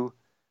to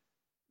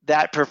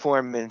that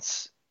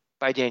performance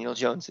by Daniel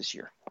Jones this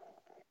year.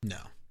 No.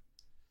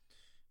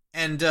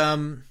 And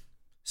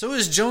so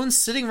is Jones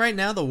sitting right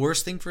now the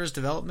worst thing for his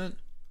development?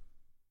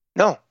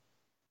 No.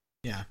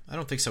 Yeah, I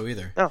don't think so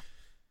either. No.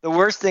 The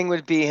worst thing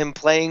would be him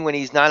playing when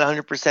he's not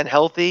 100%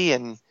 healthy,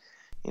 and,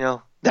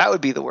 that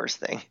would be the worst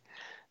thing.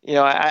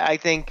 I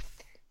think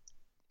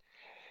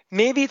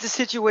maybe it's a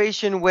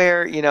situation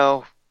where,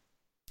 and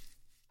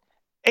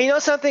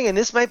something, and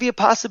this might be a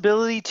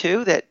possibility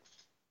too, that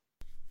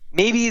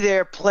maybe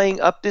they're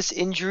playing up this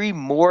injury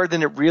more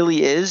than it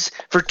really is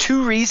for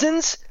 2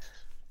 reasons.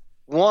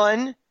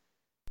 One,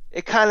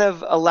 it kind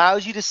of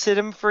allows you to sit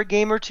him for a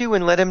game or 2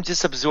 and let him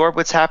just absorb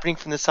what's happening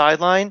from the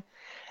sideline.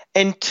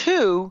 And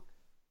 2,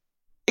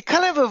 it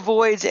kind of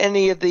avoids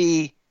any of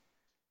the,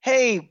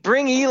 hey,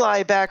 bring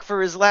Eli back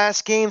for his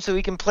last game so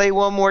he can play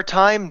one more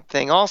time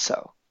thing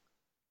also.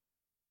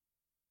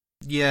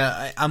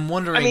 Yeah, I'm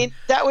wondering. I mean,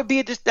 that would be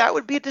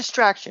a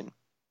distraction.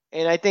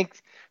 And I think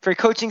for a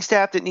coaching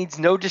staff that needs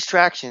no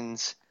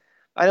distractions,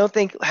 I don't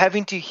think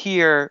having to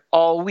hear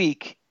all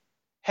week,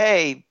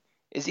 hey,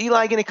 is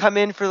Eli going to come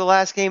in for the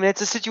last game? And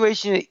it's a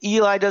situation that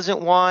Eli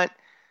doesn't want.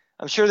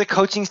 I'm sure the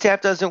coaching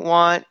staff doesn't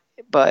want.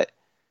 But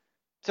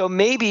so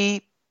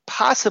maybe,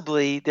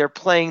 possibly, they're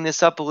playing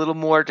this up a little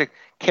more to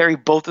carry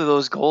both of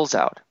those goals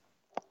out.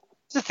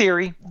 It's a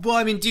theory. Well,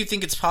 I mean, do you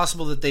think it's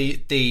possible that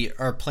they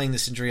are playing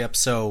this injury up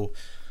so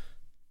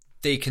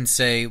they can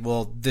say,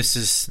 well,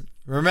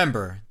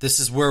 remember, this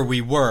is where we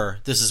were,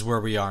 this is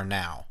where we are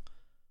now.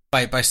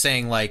 By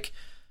saying, like,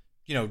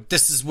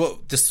 this is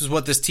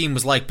what this team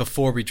was like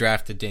before we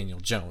drafted Daniel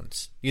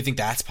Jones. You think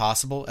that's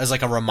possible as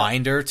like a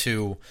reminder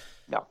to?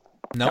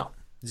 No.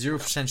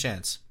 0%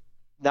 chance.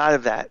 Not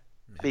of that,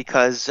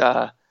 because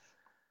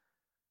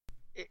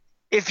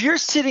if you're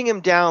sitting him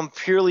down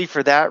purely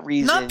for that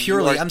reason, not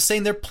purely. I'm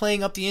saying they're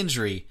playing up the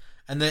injury,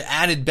 and the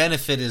added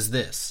benefit is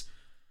this.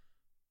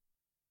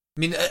 I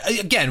mean,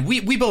 again,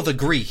 we both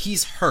agree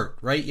he's hurt,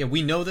 right? Yeah,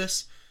 we know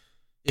this.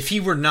 If he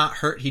were not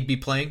hurt, he'd be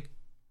playing.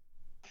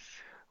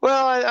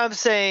 Well, I'm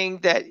saying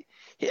that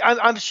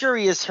I'm sure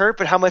he is hurt,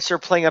 but how much they're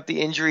playing up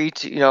the injury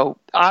to,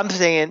 I'm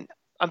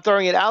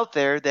throwing it out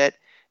there that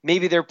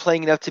maybe they're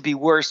playing enough to be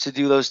worse to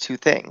do those 2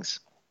 things.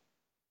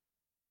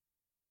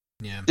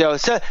 Yeah.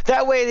 So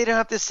that way they don't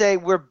have to say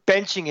we're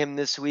benching him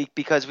this week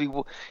because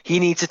he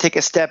needs to take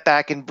a step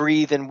back and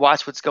breathe and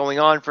watch what's going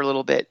on for a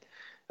little bit.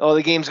 Oh,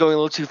 the game's going a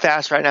little too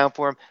fast right now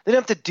for him. They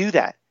don't have to do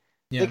that.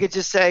 Yeah. They could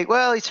just say,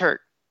 well, he's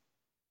hurt.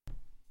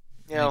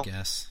 I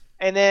guess.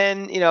 And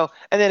then,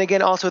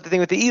 again, also the thing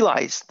with the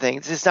Eli's thing.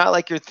 It's not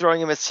like you're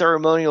throwing him a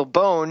ceremonial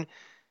bone.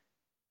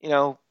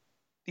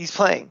 He's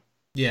playing.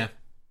 Yeah,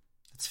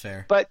 that's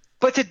fair. But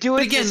to do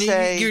it again, to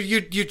say,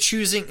 you're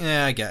choosing.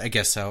 I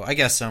guess so.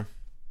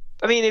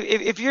 I mean,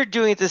 if you're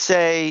doing it to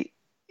say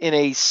in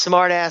a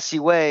smart-assy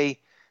way,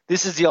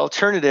 this is the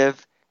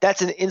alternative,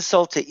 that's an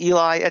insult to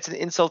Eli. That's an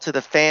insult to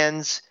the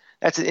fans.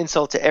 That's an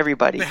insult to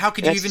everybody. But how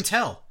could you even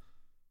tell?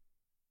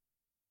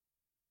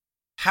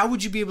 How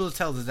would you be able to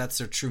tell that that's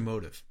their true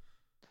motive?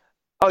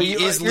 Oh, he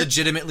is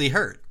legitimately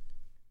hurt.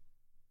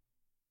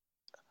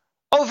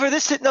 Oh, for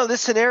this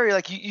scenario,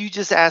 like you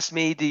just asked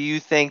me, do you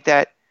think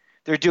that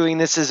they're doing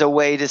this as a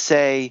way to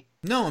say?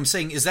 No, I'm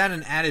saying, is that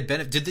an added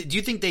benefit? Do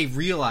you think they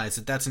realize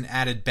that that's an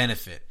added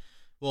benefit?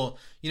 Well,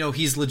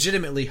 he's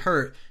legitimately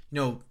hurt.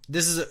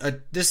 This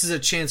is a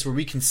chance where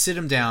we can sit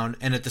him down,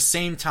 and at the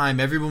same time,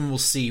 everyone will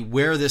see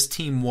where this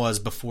team was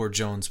before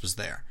Jones was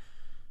there.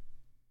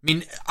 I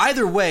mean,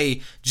 either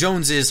way,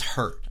 Jones is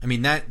hurt. I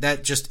mean,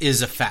 that just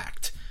is a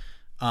fact.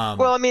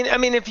 Well, I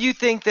mean, if you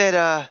think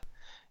that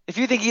if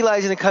you think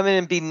Eli's going to come in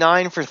and be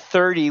 9 for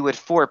 30 with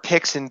 4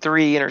 picks and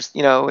 3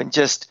 and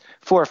just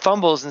 4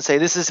 fumbles and say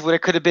this is what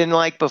it could have been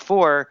like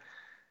before,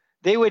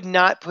 they would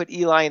not put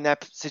Eli in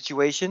that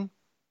situation.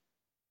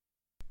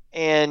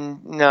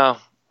 And no.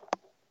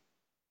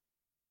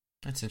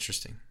 That's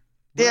interesting.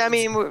 Yeah, I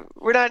mean,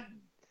 we're not.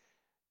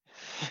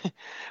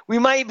 He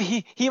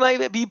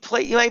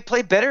might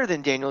play better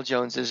than Daniel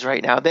Jones is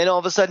right now. Then all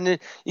of a sudden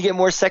you get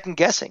more second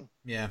guessing.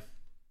 Yeah,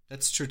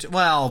 that's true too.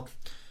 Well,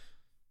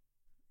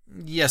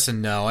 yes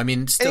and no. I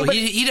mean, still,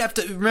 he'd have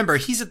to remember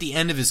he's at the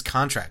end of his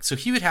contract, so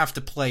he would have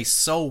to play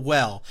so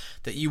well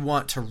that you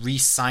want to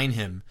re-sign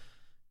him.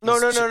 No.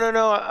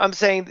 I'm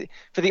saying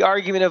for the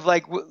argument of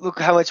like, look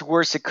how much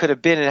worse it could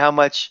have been, and how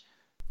much,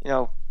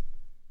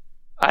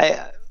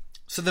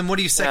 So then, what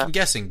are you second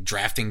guessing?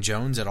 Drafting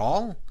Jones at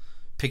all?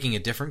 Picking a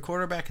different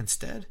quarterback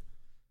instead?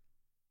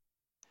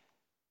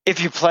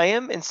 If you play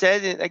him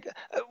instead, like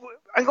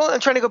I'm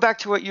trying to go back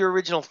to what your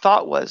original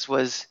thought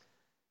was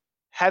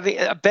having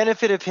a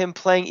benefit of him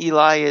playing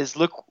Eli is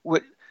look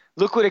what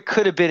it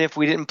could have been if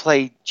we didn't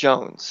play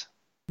Jones.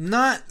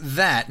 Not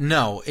that,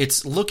 no.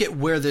 It's look at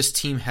where this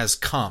team has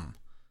come.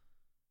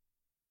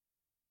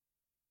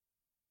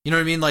 You know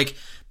what I mean? Like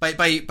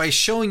by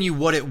showing you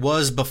what it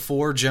was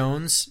before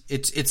Jones,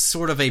 it's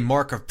sort of a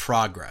mark of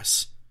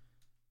progress.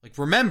 Like,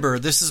 remember,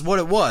 this is what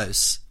it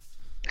was.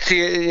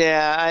 See,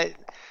 yeah,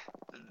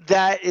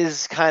 that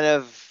is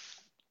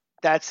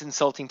that's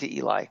insulting to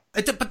Eli.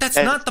 But that's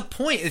not the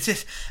point. It's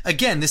just,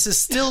 again, this is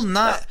still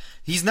not.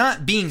 He's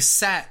not being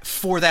sat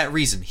for that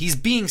reason. He's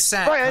being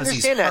sat because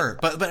he's hurt.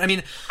 But I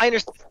mean, I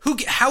understand.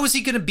 How is he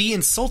going to be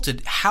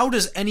insulted? How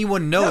does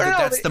anyone know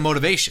that's the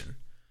motivation?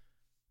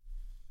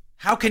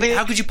 How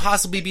could you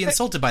possibly be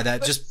insulted by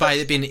that just by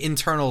it being an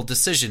internal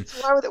decision?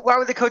 Why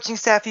would the coaching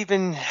staff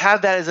even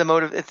have that as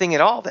a thing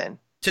at all then?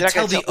 To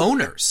tell the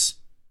owners.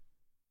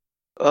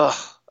 Ugh.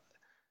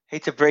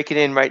 Hate to break it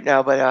in right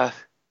now, but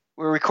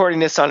we're recording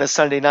this on a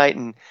Sunday night,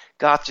 and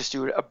Goff just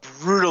threw a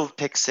brutal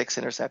pick 6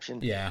 interception.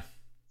 Yeah.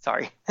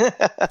 Sorry. Just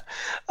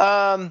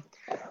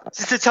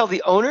to tell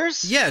the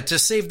owners? Yeah, to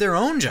save their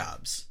own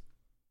jobs.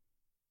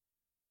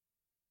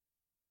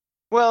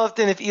 Well,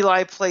 then if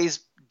Eli plays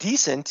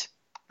decent,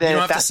 then you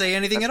don't have to say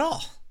anything at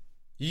all.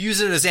 You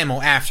use it as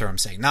ammo after, I'm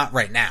saying, not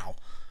right now.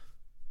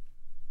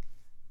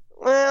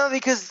 Well,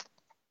 because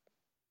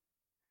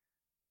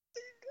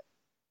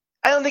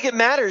I don't think it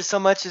matters so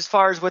much as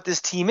far as what this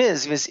team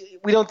is, because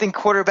we don't think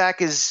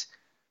quarterback is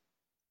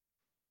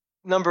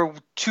number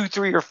 2,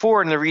 3, or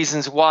 4 in the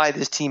reasons why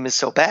this team is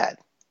so bad.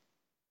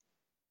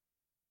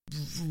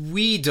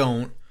 We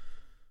don't.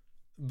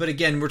 But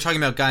again, we're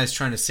talking about guys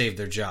trying to save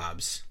their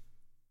jobs.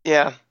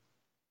 Yeah.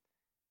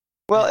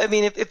 Well, I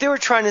mean, if they were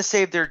trying to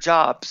save their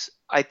jobs,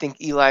 I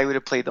think Eli would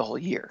have played the whole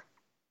year.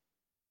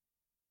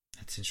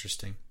 That's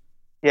interesting.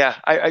 Yeah,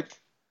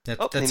 they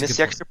missed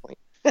the extra point.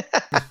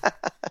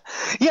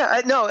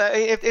 Yeah, no.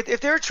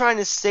 If they were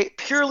trying to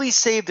purely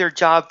save their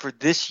job for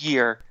this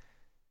year,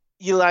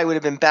 Eli would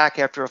have been back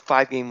after a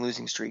 5-game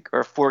losing streak, or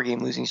a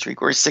 4-game losing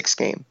streak, or a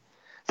 6-game.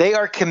 They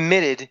are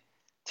committed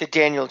to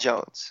Daniel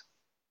Jones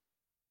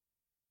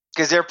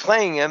because they're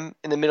playing him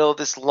in the middle of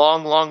this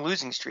long, long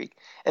losing streak,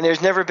 and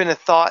there's never been a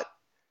thought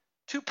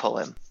to pull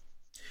him.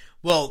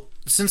 Well,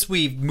 since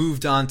we've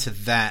moved on to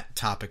that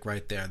topic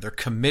right there, they're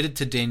committed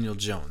to Daniel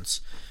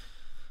Jones.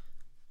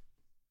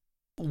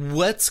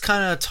 Let's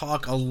kind of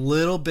talk a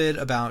little bit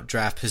about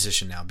draft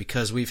position now,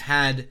 because we've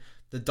had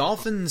the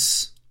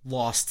Dolphins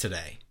lost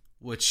today,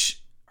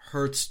 which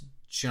hurts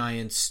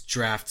Giants'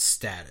 draft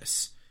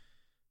status.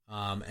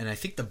 And I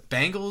think the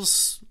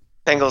Bengals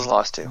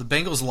lost too. The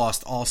Bengals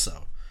lost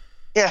also.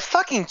 Yeah,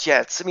 fucking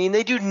Jets. I mean,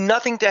 they do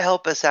nothing to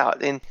help us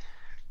out, and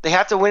they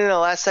have to win in a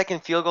last-second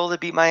field goal to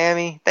beat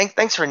Miami.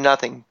 Thanks for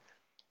nothing.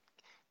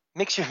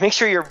 Make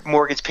sure your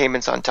mortgage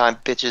payment's on time,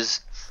 bitches.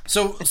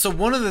 So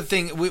one of the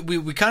things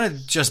we kind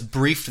of just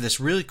briefed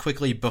this really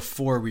quickly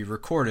before we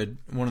recorded.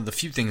 One of the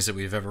few things that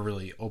we've ever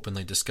really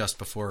openly discussed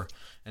before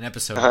an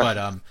episode,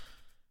 but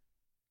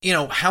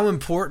how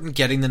important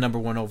getting the number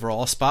 1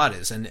 overall spot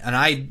is, and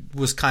I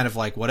was kind of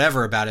like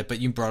whatever about it, but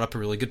you brought up a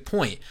really good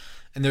point.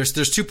 And there's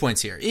 2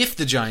 points here. If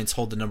the Giants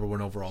hold the number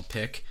 1 overall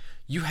pick,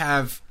 you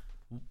have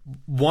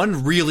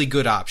one really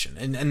good option,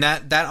 and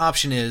that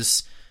option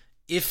is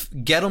if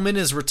Gettleman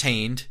is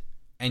retained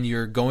and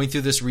you're going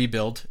through this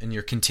rebuild and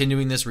you're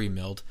continuing this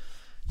rebuild,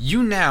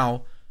 you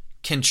now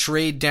can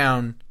trade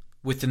down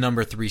with the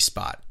number 3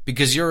 spot,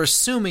 because you're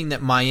assuming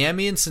that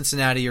Miami and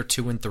Cincinnati are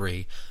 2 and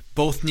 3,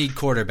 both need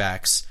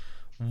quarterbacks.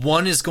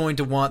 One is going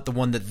to want the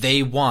one that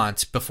they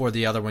want before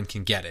the other one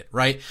can get it,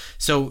 right?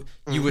 So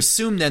you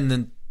assume then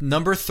the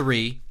number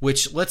 3,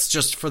 which let's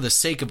just for the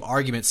sake of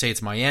argument say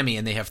it's Miami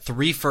and they have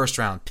 3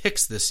 first-round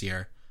picks this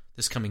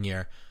coming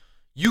year,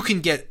 you can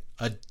get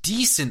a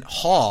decent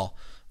haul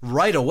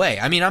right away.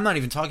 I mean, I'm not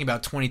even talking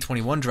about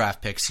 2021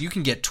 draft picks. You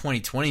can get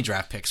 2020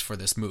 draft picks for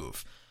this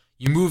move.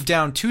 You move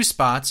down 2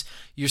 spots,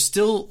 you're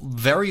still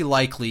very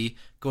likely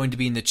going to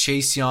be in the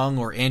Chase Young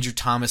or Andrew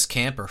Thomas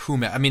camp or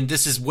whomever. I mean,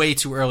 this is way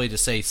too early to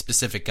say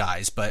specific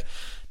guys, but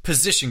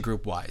position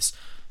group wise,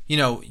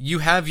 you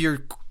have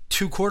your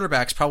 2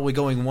 quarterbacks probably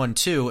going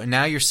 1-2, and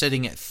now you're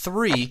sitting at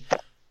 3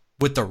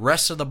 with the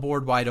rest of the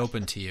board wide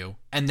open to you,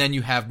 and then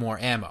you have more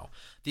ammo.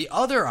 The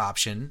other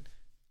option,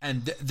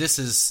 and this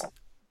is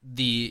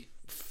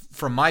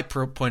from my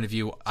point of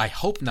view, I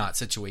hope not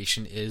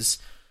situation, is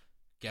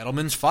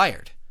Gettleman's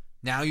fired.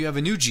 Now you have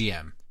a new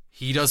GM.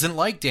 He doesn't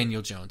like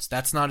Daniel Jones.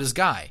 That's not his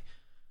guy.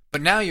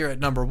 But now you're at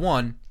number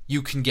 1.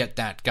 You can get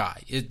that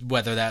guy,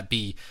 whether that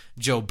be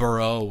Joe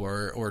Burrow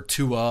or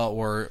Tua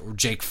or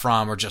Jake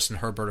Fromm or Justin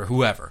Herbert or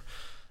whoever.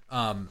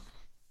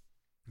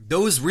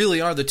 Those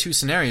really are the 2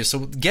 scenarios. So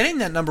getting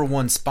that number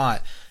 1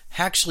 spot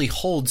actually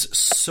holds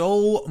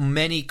so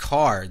many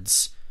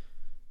cards,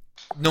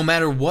 no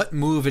matter what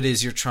move it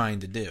is you're trying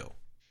to do.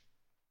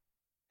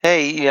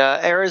 Hey,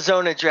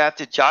 Arizona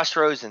drafted Josh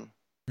Rosen,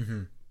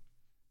 mm-hmm.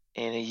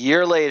 and a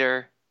year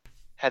later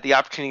had the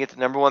opportunity to get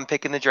the number 1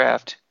 pick in the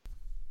draft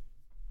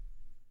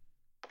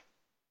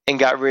and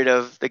got rid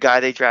of the guy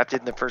they drafted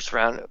in the first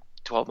round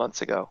 12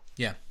 months ago.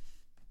 Yeah.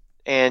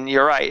 And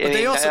you're right.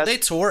 But they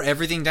tore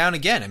everything down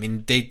again. I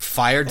mean, they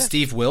fired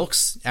Steve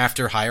Wilkes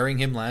after hiring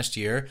him last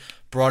year,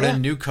 brought in a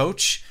new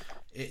coach.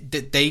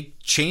 They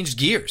changed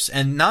gears.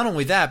 And not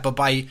only that, but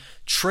by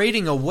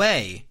trading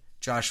away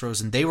Josh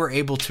Rosen, they were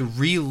able to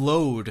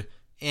reload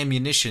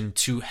ammunition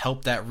to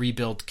help that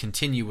rebuild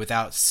continue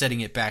without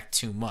setting it back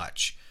too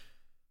much.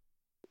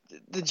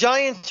 The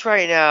Giants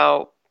right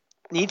now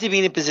need to be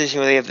in a position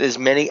where they have as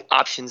many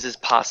options as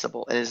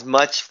possible and as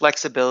much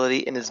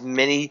flexibility and as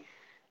many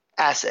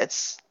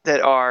assets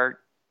that are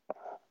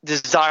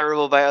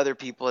desirable by other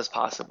people as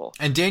possible.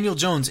 And Daniel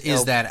Jones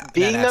is that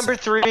being that number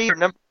 3 or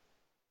number.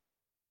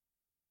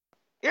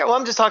 Yeah, well,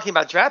 I'm just talking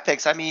about draft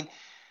picks. I mean,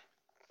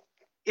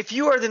 if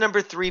you are the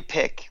number 3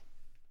 pick,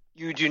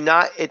 you do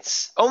not.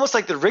 It's almost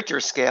like the Richter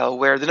scale,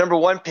 where the number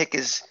 1 pick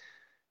is,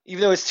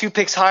 even though it's 2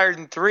 picks higher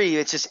than 3,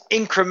 it's just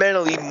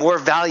incrementally more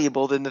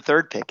valuable than the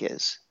 3rd pick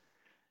is.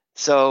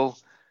 So,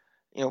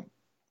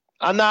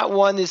 I'm not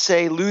one to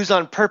say lose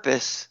on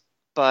purpose,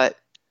 but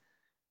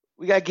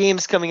we got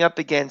games coming up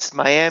against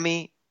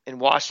Miami and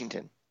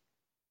Washington.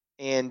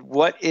 And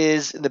what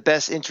is in the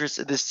best interest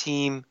of this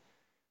team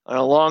on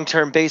a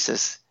long-term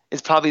basis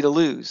is probably to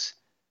lose.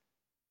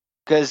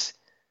 Because,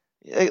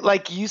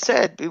 like you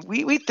said,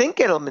 we think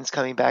Gettleman's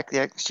coming back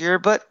next year,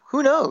 but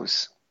who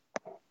knows?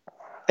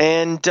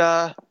 And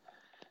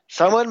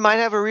someone might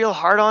have a real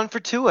hard-on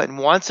for Tua and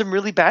wants him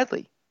really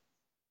badly.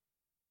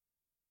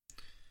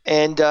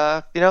 And,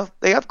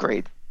 they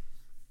upgrade.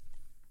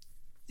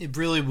 It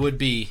really would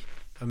be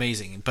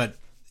amazing. But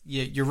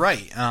you're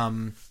right.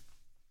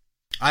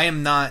 I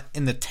am not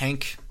in the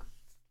tank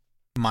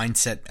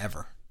mindset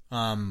ever.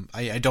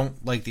 I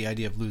don't like the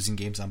idea of losing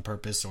games on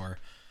purpose or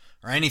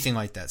anything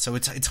like that. So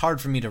it's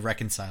hard for me to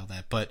reconcile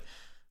that. But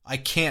I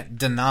can't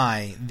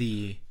deny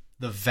the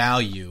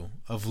value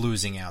of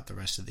losing out the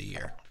rest of the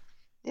year.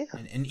 Yeah.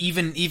 And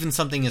even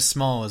something as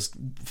small as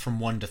from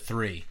 1 to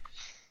 3.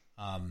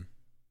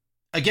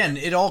 Again,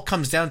 it all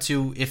comes down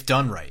to if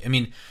done right. I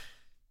mean,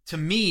 to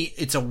me,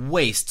 it's a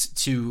waste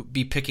to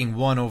be picking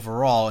 1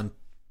 overall and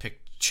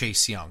pick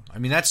Chase Young. I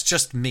mean, that's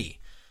just me.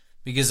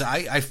 Because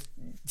I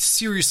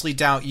seriously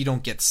doubt you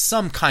don't get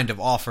some kind of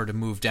offer to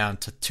move down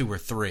to 2 or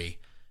 3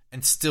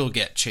 and still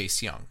get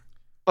Chase Young.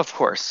 Of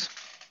course.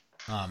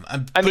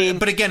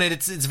 But again,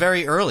 it's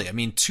very early. I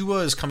mean, Tua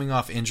is coming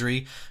off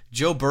injury.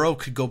 Joe Burrow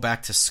could go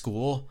back to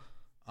school.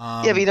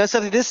 Yeah, but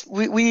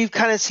something. We've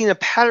kind of seen a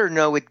pattern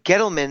now with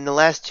Gettleman in the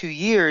last 2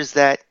 years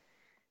that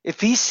if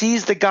he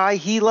sees the guy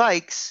he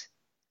likes,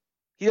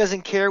 he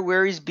doesn't care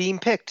where he's being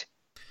picked.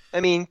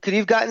 I mean, could he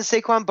have gotten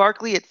Saquon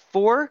Barkley at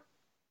 4?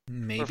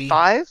 Maybe or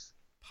 5?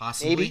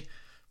 Possibly.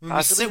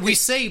 Maybe.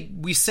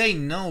 We say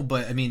no,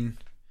 but I mean,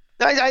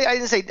 I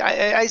didn't say.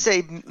 I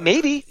say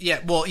maybe. Yeah.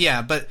 Well,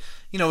 yeah, but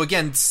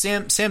again,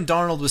 Sam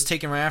Darnold was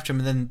taken right after him,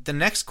 and then the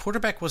next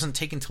quarterback wasn't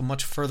taken till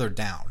much further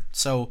down.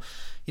 So,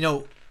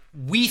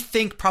 we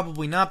think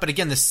probably not, but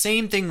again, the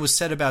same thing was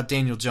said about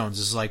Daniel Jones.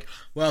 It's like,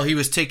 well, he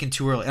was taken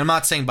too early. I'm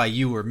not saying by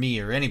you or me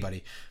or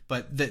anybody,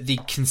 but the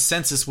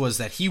consensus was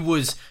that he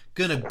was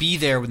going to be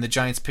there when the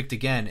Giants picked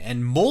again,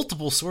 and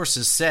multiple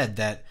sources said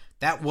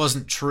that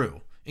wasn't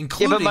true,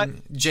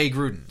 including Jay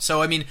Gruden.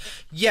 So, I mean,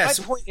 yes.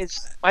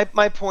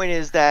 My point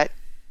is that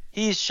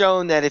he's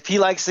shown that if he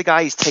likes the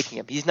guy, he's taking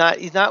him. He's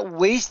not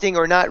wasting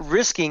or not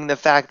risking the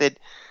fact that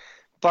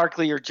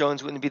Barkley or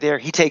Jones wouldn't be there.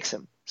 He takes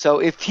him. So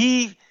if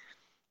he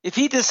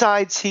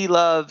decides he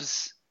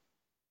loves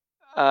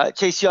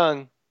Chase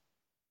Young,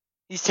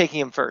 he's taking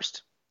him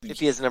first if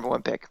he has the number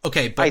 1 pick.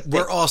 Okay, but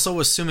we're also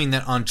assuming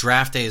that on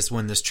draft day is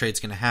when this trade's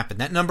going to happen.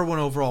 That number 1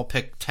 overall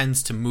pick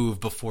tends to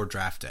move before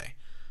draft day.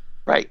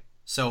 Right.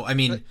 So, I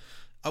mean,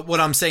 what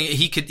I'm saying,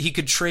 he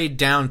could trade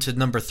down to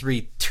number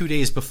 3 2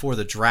 days before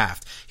the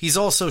draft. He's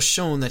also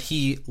shown that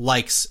he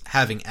likes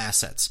having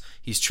assets.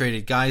 He's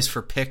traded guys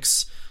for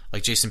picks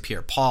like Jason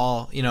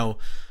Pierre-Paul,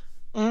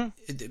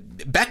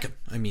 Beckham.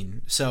 I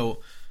mean, so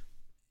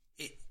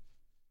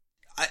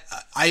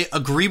I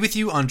agree with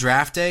you on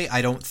draft day.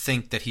 I don't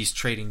think that he's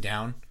trading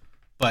down,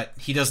 but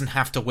he doesn't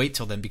have to wait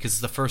till then because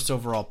it's the first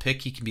overall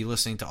pick. He can be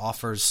listening to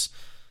offers,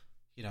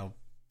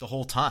 the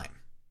whole time.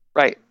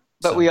 Right.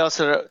 But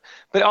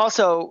So-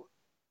 also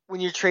when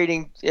you're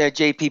trading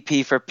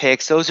JPP for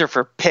picks, those are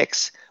for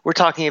picks. We're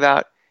talking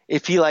about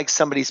if he likes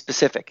somebody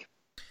specific.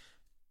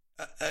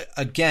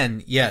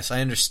 Again, yes,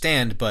 I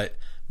understand, but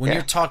when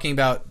you're talking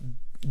about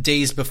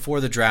days before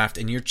the draft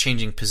and you're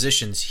changing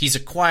positions, he's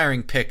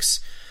acquiring picks.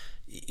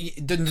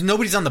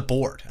 Nobody's on the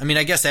board. I mean,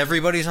 I guess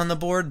everybody's on the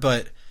board,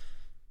 but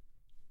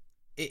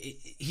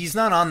he's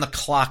not on the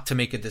clock to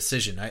make a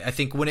decision. I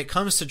think when it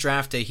comes to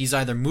draft day, he's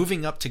either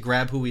moving up to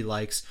grab who he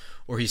likes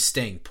or he's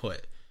staying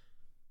put.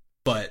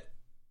 But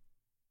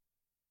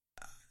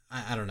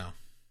I don't know.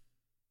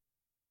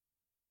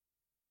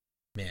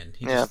 Man,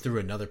 he just threw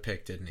another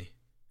pick, didn't he?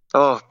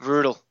 Oh,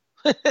 brutal.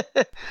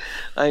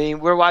 I mean,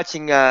 we're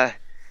watching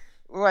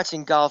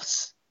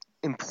golf's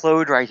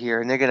implode right here,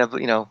 and they're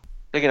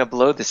gonna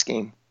blow this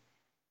game.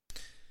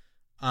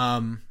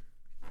 In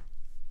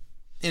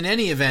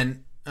any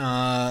event,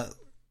 I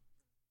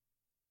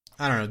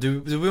don't know.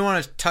 Do we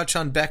want to touch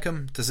on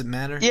Beckham? Does it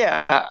matter?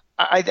 Yeah,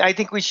 I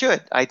think we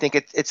should. I think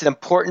it's an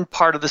important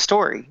part of the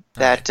story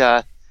that.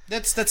 Right.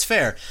 That's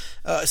fair.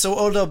 So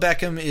Odell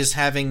Beckham is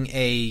having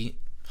a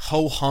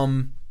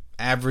ho-hum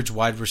average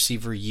wide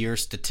receiver year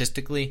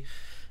statistically,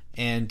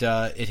 and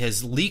it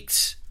has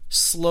leaked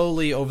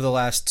slowly over the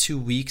last 2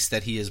 weeks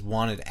that he is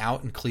wanted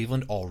out in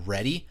Cleveland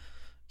already.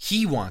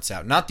 He wants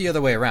out, not the other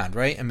way around,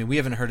 right? I mean, we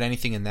haven't heard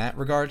anything in that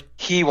regard.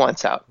 He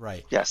wants out.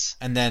 Right. Yes.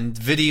 And then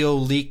video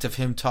leaked of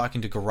him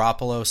talking to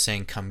Garoppolo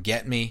saying, come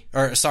get me.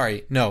 Or,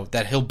 sorry, no,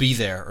 that he'll be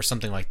there or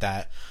something like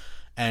that.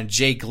 And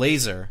Jay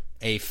Glazer,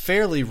 a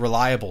fairly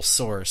reliable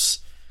source,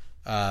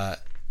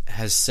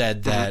 has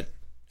said that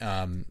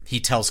he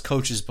tells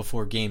coaches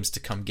before games to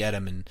come get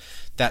him and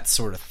that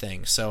sort of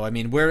thing. So, I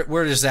mean,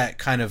 where does that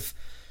kind of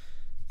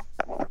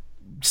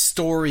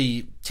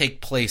story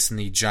take place in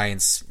the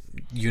Giants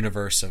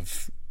universe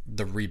of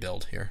the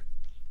rebuild here?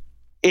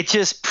 It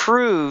just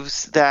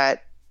proves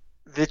that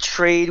the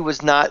trade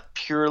was not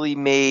purely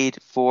made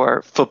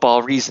for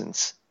football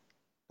reasons.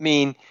 I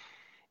mean,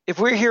 if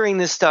we're hearing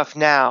this stuff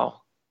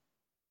now,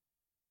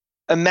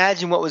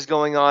 imagine what was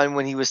going on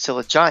when he was still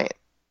a Giant.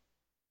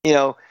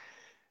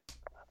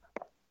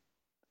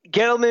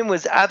 Gettleman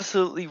was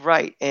absolutely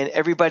right, and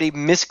everybody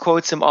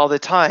misquotes him all the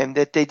time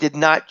that they did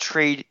not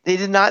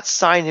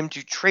sign him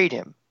to trade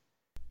him.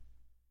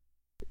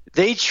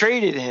 They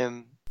traded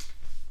him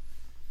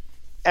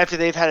after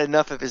they've had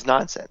enough of his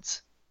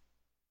nonsense.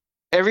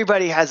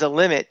 Everybody has a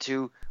limit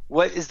to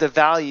what is the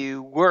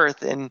value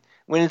worth and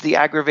when is the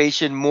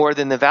aggravation more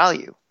than the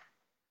value.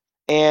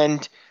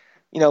 And,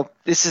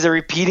 this is a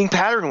repeating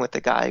pattern with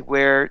the guy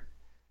where,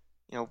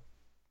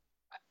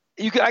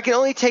 I can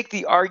only take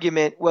the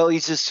argument, well,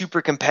 he's just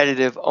super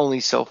competitive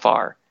only so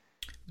far.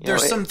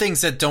 There's some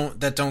things that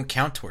don't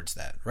count towards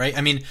that, right?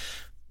 I mean,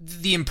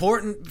 the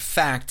important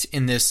fact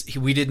in this,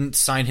 we didn't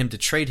sign him to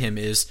trade him,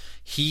 is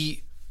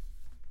he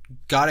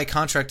got a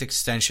contract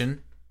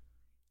extension,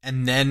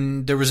 and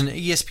then there was an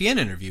ESPN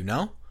interview,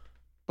 no?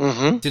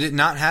 Mm-hmm. Did it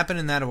not happen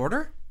in that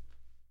order?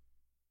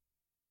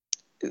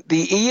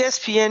 The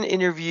ESPN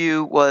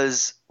interview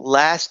was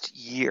last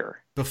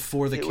year.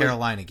 Before the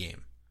Carolina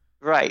game.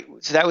 Right.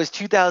 So that was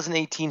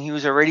 2018. He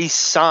was already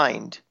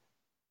signed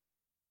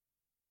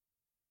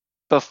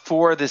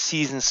before the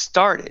season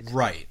started.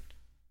 Right.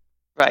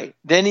 Right.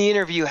 Then the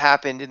interview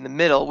happened in the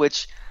middle,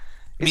 which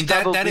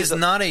that is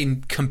not a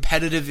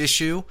competitive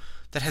issue.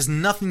 That has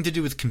nothing to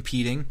do with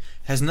competing.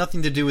 Has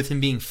nothing to do with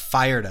him being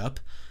fired up.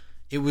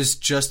 It was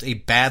just a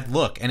bad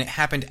look, and it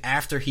happened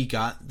after he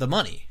got the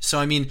money. So,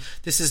 I mean,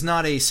 this is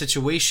not a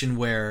situation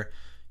where,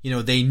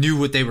 they knew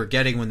what they were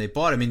getting when they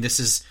bought him. I mean, this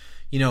is,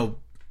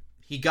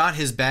 he got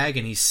his bag,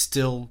 and he's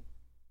still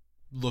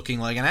looking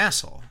like an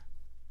asshole.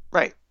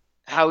 Right.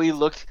 How he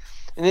looked.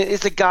 And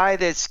it's a guy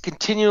that's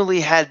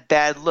continually had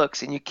bad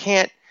looks, and you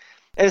can't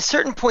 – at a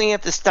certain point you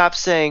have to stop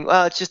saying,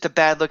 well, it's just a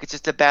bad look, it's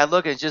just a bad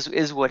look, and it just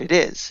is what it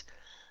is.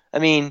 I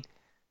mean,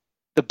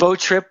 the boat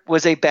trip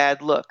was a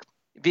bad look.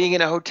 Being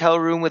in a hotel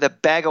room with a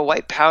bag of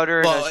white powder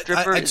and a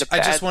stripper is a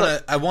bad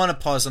look. I want to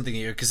pause something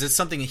here because it's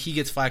something he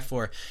gets flack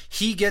for.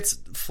 He gets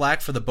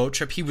flack for the boat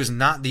trip. He was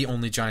not the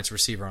only Giants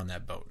receiver on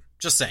that boat.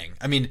 Just saying.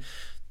 I mean,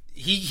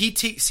 he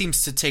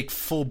seems to take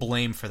full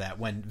blame for that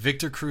when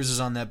Victor Cruz is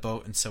on that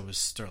boat, and so is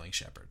Sterling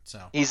Shepard.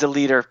 So he's a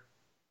leader.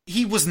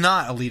 He was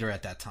not a leader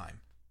at that time.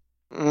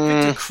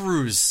 Victor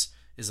Cruz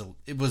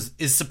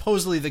is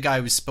supposedly the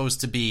guy who's supposed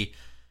to be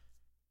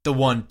the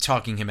one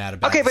talking him out of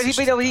bad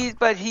decisions.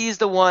 But he's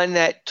the one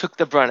that took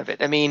the brunt of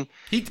it. I mean,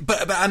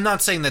 but I'm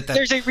not saying that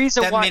there's a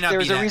reason why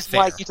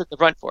he took the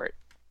brunt for it,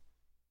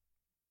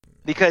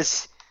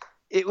 because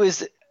it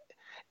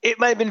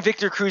might have been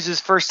Victor Cruz's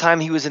first time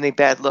he was in a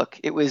bad look.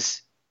 It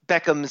was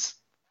Beckham's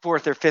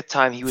fourth or fifth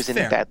time he was in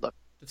a bad look.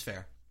 That's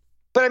fair.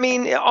 But I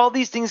mean, all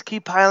these things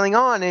keep piling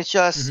on. It's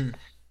just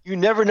you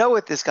never know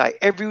with this guy.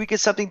 Every week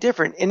is something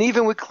different, and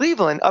even with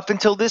Cleveland, up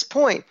until this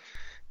point,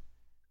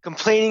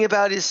 complaining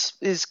about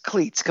his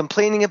cleats,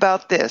 complaining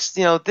about this,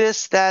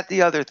 this, that,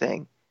 the other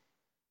thing.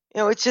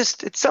 It's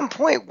just at some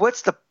point,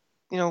 what's the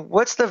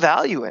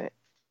value in it?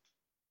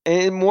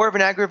 And more of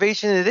an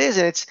aggravation than it is.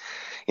 And it's,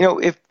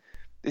 if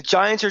the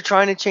Giants are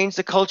trying to change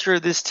the culture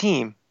of this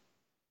team,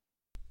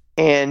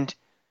 and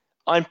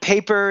on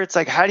paper, it's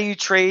like, how do you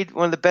trade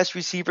one of the best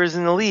receivers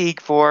in the league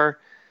for,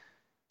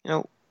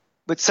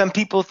 what some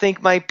people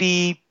think might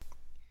be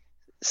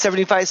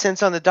 75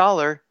 cents on the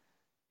dollar?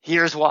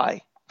 Here's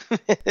why.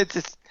 It's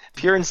just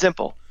pure and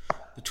simple.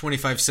 The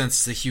 25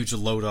 cents is a huge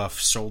load off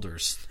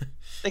shoulders.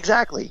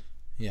 Exactly.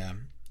 Yeah.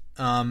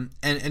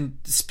 And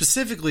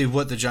specifically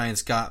what the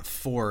Giants got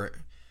for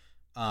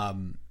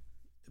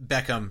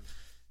Beckham,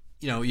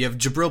 you have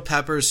Jabril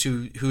Peppers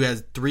who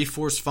had 3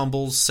 forced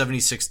fumbles,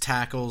 76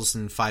 tackles,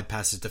 and 5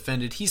 passes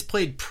defended. He's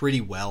played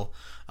pretty well.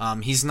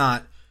 He's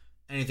not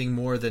anything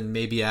more than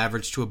maybe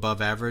average to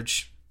above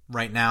average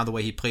right now, the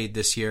way he played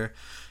this year.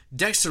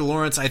 Dexter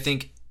Lawrence, I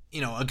think,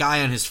 a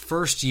guy on his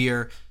first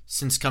year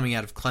since coming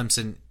out of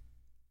Clemson,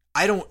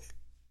 I don't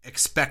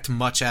expect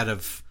much out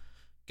of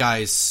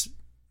guys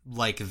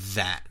like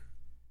that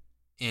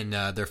in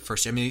their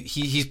first year. I mean,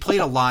 he's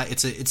played a lot.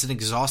 It's an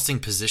exhausting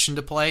position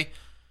to play.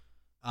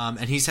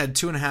 And he's had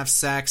 2.5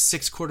 sacks,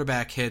 6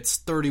 quarterback hits,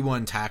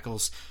 31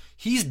 tackles.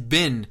 He's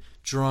been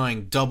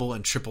drawing double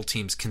and triple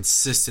teams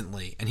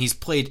consistently, and he's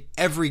played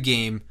every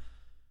game,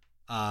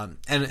 and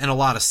a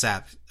lot of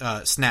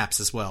snaps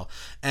as well.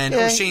 And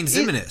O'Shane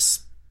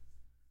Ximines.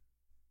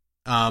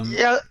 I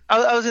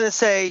was going to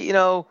say,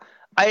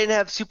 I didn't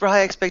have super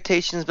high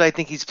expectations, but I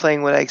think he's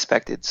playing what I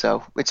expected.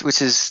 So,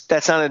 which is,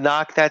 that's not a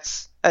knock.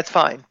 That's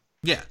fine.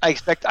 Yeah, I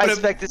expect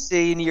to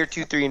see in year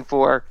 2, 3, and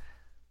 4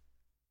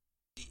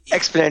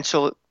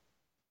 exponential.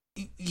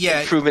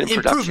 Yeah,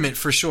 improvement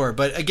for sure.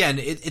 But again,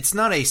 it's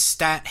not a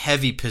stat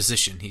heavy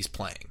position he's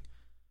playing.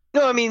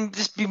 No, I mean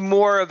just be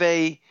more of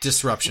a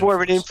disruption, more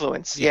of an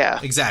influence. Yeah,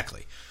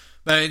 exactly.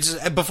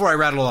 But before I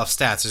rattle off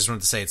stats, I just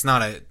wanted to say it's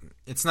not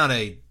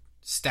a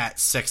stat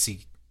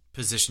sexy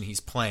position he's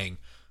playing,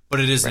 but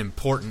it is an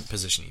important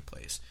position he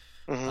plays.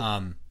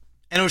 Mm-hmm.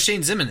 And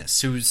O'Shane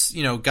Ximines, who's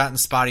gotten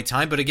spotty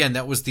time, but again,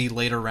 that was the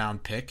later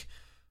round pick,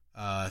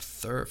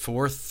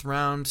 4th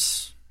round,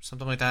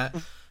 something like that.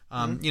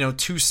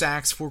 2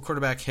 sacks, 4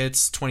 quarterback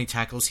hits, 20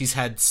 tackles. He's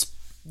had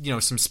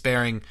some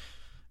sparing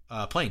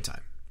playing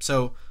time.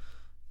 So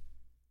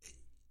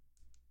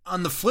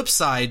on the flip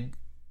side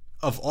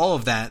of all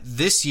of that,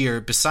 this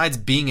year, besides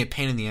being a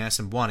pain in the ass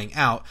and wanting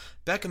out,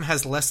 Beckham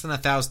has less than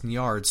 1,000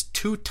 yards,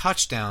 2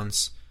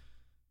 touchdowns,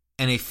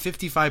 and a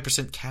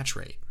 55% catch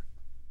rate.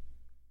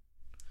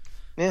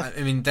 Yeah.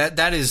 I mean,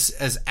 that is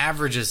as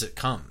average as it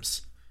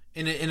comes.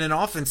 In an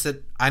offense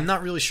that I'm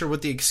not really sure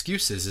what the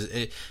excuse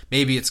is.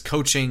 Maybe it's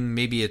coaching,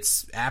 maybe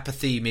it's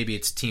apathy, maybe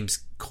it's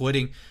teams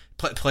quitting,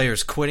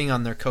 players quitting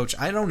on their coach.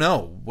 I don't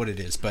know what it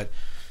is, but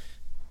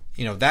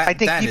I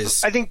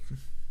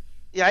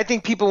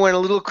think people went a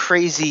little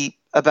crazy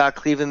about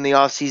Cleveland in the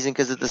offseason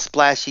because of the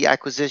splashy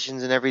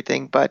acquisitions and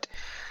everything, but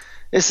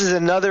this is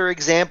another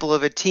example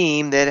of a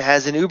team that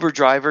has an Uber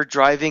driver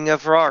driving a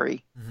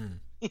Ferrari.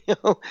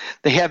 Mm-hmm.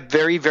 They have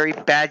very, very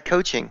bad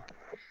coaching.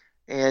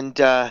 And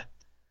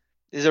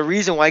there's a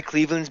reason why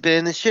Cleveland's been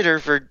in the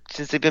shitter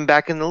since they've been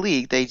back in the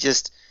league. They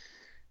just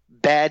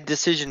bad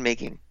decision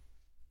making,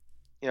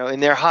 in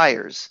their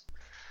hires,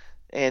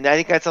 and I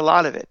think that's a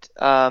lot of it.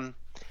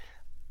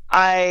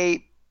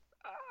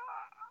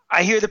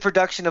 I hear the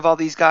production of all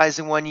these guys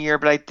in 1 year,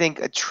 but I think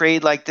a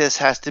trade like this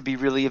has to be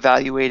really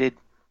evaluated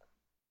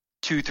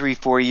 2, 3,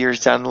 4 years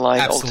down the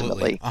line.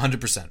 Absolutely, ultimately,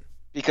 100%.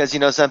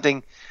 Because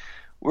something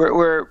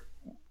we're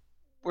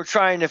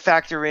trying to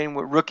factor in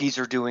what rookies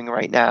are doing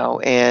right now,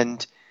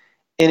 and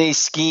in a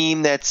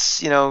scheme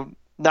that's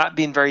not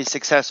being very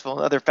successful,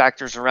 and other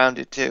factors around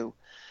it too.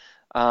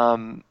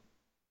 And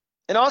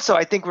also,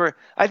 I think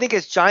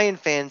as Giant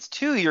fans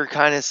too, you're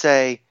kind of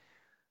say,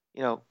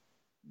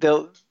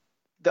 the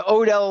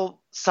Odell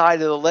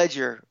side of the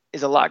ledger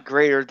is a lot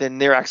greater than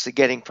they're actually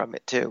getting from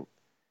it too.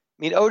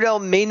 I mean, Odell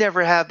may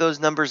never have those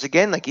numbers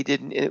again like he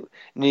did in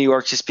New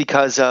York, just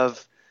because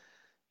of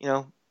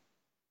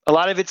a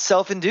lot of it's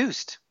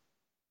self-induced.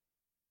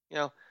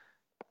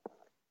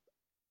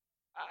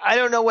 I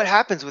don't know what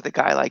happens with a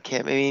guy like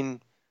him. I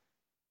mean,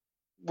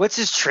 what's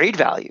his trade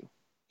value?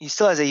 He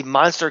still has a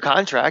monster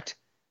contract,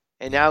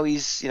 and now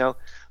he's,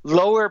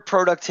 lower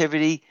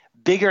productivity,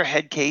 bigger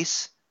head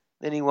case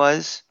than he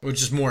was.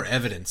 Which is more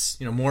evidence,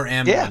 more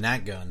ammo in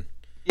that gun.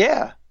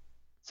 Yeah.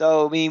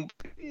 So, I mean,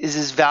 is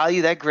his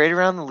value that great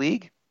around the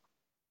league?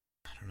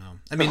 I don't know.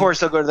 I mean, of course,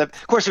 he'll go to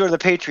the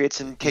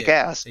Patriots and kick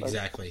ass. But.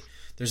 Exactly.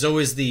 There's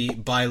always the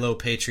buy low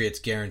Patriots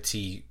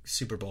guarantee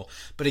Super Bowl.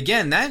 But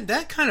again,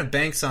 that kind of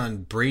banks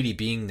on Brady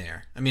being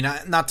there. I mean,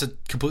 not to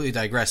completely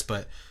digress,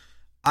 but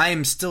I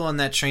am still on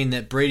that train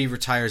that Brady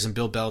retires and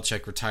Bill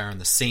Belichick retire on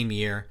the same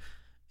year.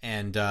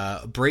 And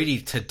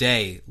Brady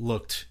today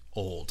looked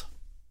old.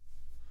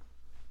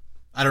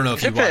 I don't know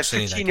if you watched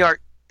any of that.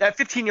 That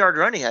 15-yard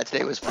run he had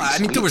today was pretty sweet.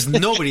 I mean, there was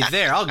nobody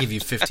there. I'll give you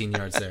 15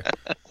 yards there.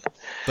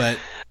 But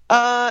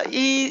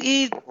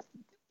He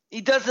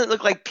doesn't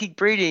look like peak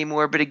Brady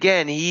anymore, but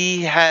again,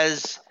 he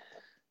has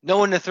no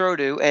one to throw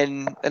to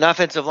and an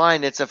offensive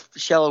line that's a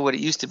shell of what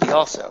it used to be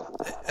also.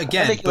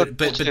 Again, but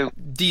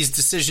these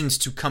decisions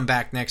to come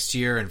back next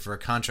year and for a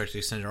contract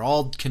extension are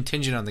all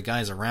contingent on the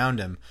guys around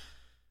him.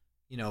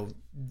 You know,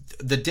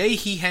 the day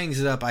he hangs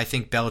it up, I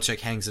think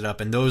Belichick hangs it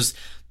up, and those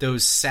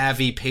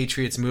savvy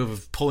Patriots move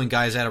of pulling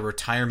guys out of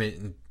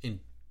retirement in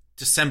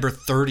December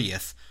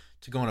 30th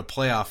to go on a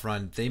playoff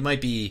run, they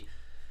might be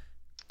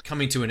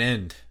coming to an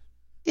end.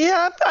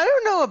 Yeah, I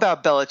don't know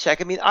about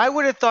Belichick. I mean, I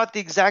would have thought the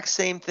exact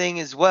same thing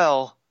as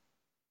well.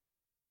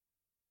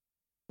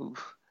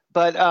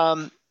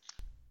 But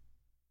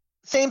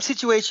same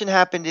situation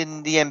happened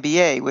in the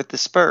NBA with the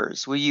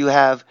Spurs, where you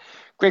have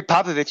Greg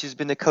Popovich, who's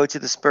been the coach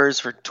of the Spurs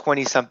for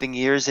 20-something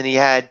years, and he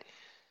had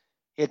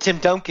Tim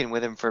Duncan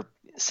with him for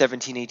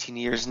 17, 18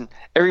 years, and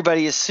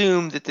everybody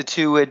assumed that the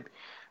two would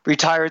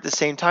retire at the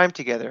same time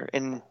together,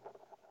 and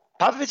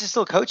Popovich is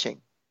still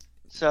coaching.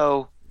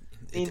 So,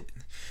 I mean,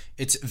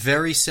 it's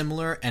very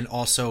similar and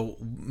also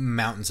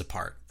mountains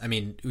apart. I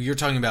mean, you're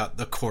talking about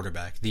the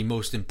quarterback, the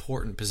most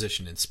important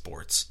position in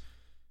sports.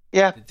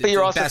 Yeah, but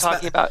you're also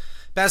talking about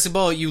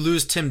basketball. You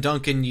lose Tim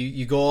Duncan,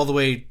 you go all the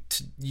way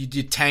to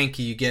you tank,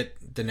 you get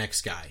the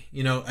next guy.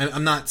 You know,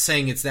 I'm not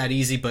saying it's that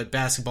easy, but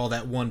basketball,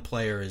 that one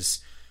player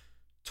is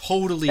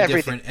totally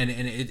different, and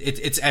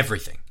it's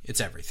everything. It's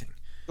everything.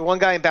 The one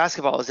guy in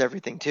basketball is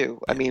everything too.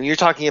 I mean, you're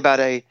talking about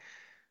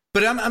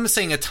But I'm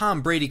saying a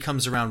Tom Brady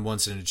comes around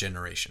once in a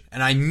generation,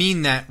 and I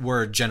mean that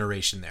word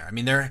generation there. I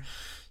mean,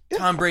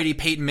 Tom Brady,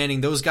 Peyton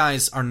Manning, those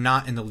guys are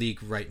not in the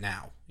league right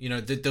now. You know,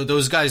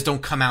 those guys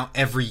don't come out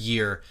every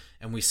year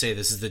and we say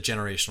this is the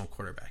generational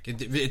quarterback.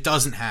 It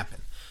doesn't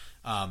happen.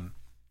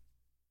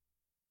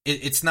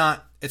 It's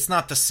not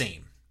the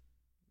same.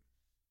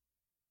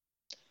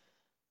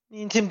 I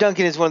mean, Tim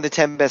Duncan is one of the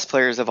 10 best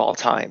players of all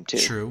time, too.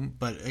 True,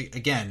 but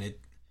again,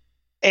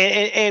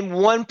 and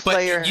one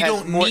player but you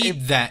don't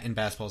need that in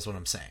basketball is what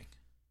I'm saying.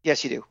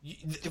 Yes, you do.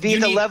 To be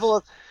at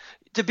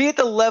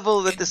the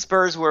level that the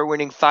Spurs were,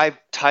 winning 5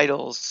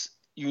 titles,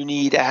 you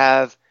need to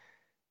have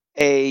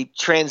a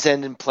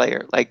transcendent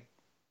player. Like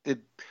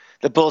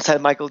the Bulls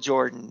had Michael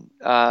Jordan,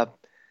 the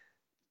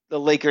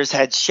Lakers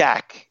had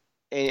Shaq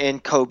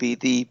and Kobe,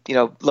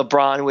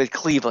 LeBron with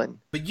Cleveland.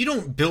 But you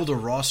don't build a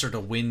roster to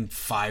win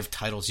 5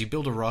 titles. You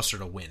build a roster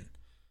to win.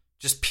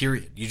 Just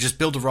period. You just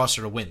build a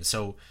roster to win.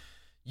 So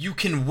you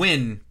can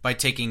win by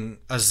taking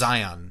a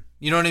Zion.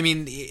 You know what I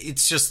mean?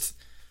 It's just,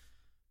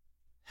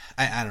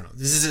 I don't know.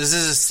 This is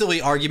a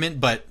silly argument,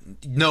 but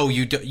no,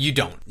 you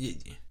don't.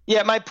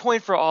 Yeah, my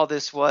point for all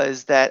this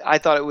was that I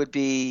thought it would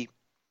be,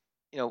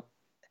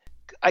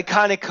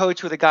 iconic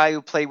coach with a guy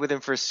who played with him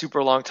for a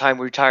super long time.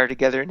 We retired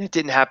together, and it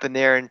didn't happen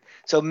there. And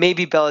so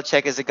maybe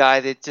Belichick is a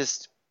guy that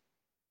just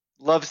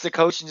loves to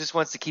coach and just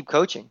wants to keep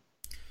coaching.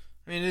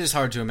 I mean, it is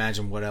hard to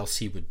imagine what else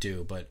he would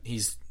do, but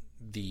he's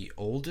the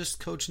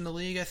oldest coach in the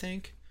league, I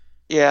think.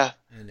 Yeah.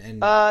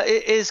 And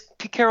is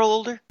Pete Carroll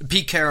older?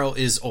 Pete Carroll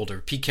is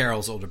older. Pete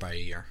Carroll's older by a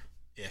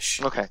year-ish.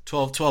 Okay.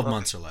 12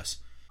 months or less.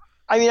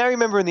 I mean, I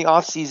remember in the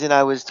offseason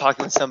I was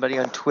talking to somebody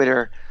on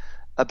Twitter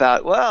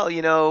about,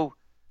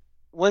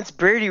 once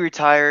Brady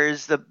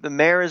retires, the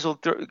Mariners will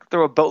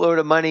throw a boatload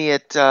of money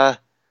at Belichick,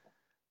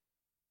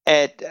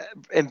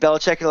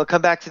 and he'll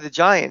come back to the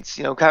Giants.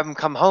 Have him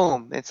come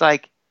home. It's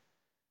like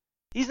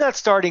he's not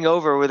starting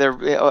over with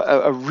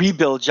a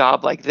rebuild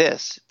job like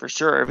this for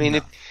sure. I mean,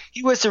 if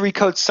he was to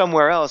recoach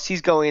somewhere else,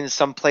 he's going into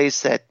some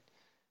place that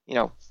he'd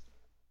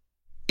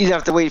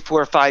have to wait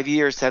 4 or 5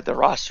 years to have the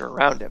roster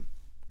around him.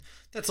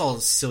 That's all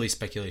silly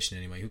speculation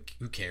anyway.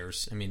 Who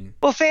cares? I mean,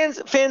 well,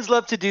 fans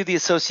love to do the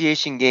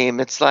association game.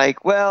 It's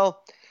like,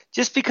 well,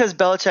 just because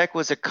Belichick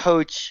was a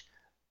coach,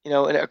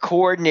 and a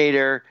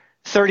coordinator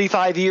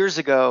 35 years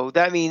ago,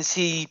 that means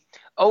he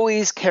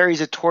always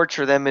carries a torch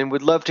for them and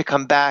would love to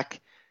come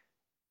back,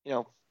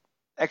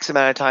 X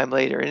amount of time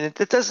later. And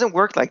it doesn't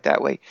work like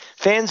that way.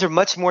 Fans are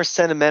much more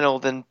sentimental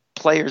than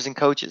players and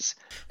coaches.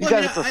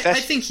 I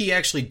think he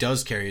actually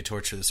does carry a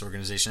torch for this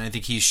organization. I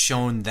think he's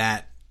shown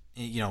that,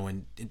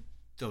 in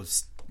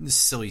those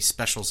silly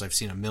specials I've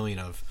seen a million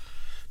of.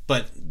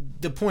 But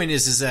the point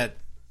is that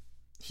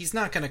he's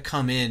not going to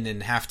come in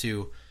and have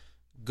to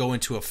go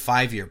into a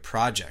 5-year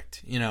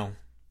project,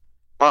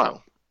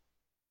 Wow.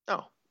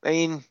 No. I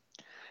mean,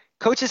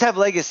 coaches have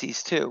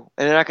legacies too,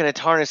 and they're not going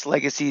to tarnish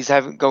legacies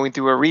going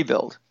through a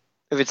rebuild.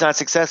 If it's not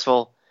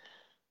successful,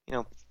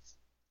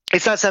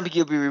 it's not something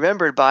you'll be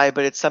remembered by,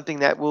 but it's something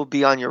that will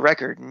be on your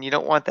record, and you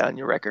don't want that on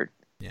your record.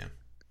 Yeah.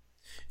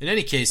 In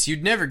any case,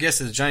 you'd never guess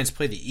that the Giants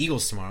play the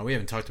Eagles tomorrow. We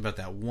haven't talked about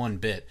that one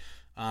bit.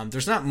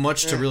 There's not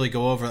much to really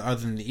go over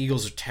other than the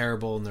Eagles are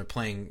terrible and they're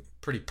playing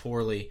pretty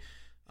poorly.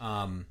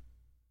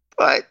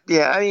 But,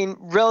 yeah, I mean,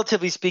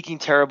 relatively speaking,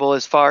 terrible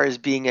as far as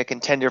being a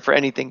contender for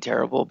anything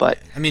terrible. But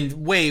I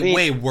mean,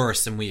 way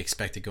worse than we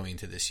expected going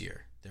into this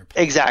year.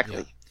 Exactly.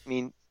 Yeah. I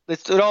mean,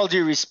 with all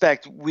due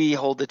respect, we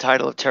hold the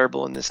title of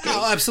terrible in this game.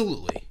 Oh,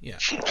 absolutely, yeah.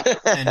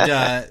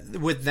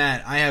 And with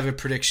that, I have a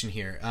prediction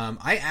here.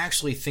 I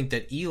actually think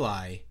that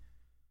Eli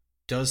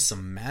does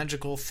some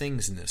magical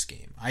things in this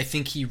game. I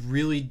think he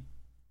really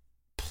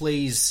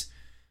plays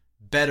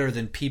better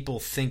than people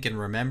think and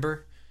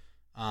remember,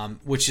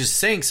 which is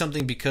saying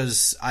something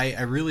because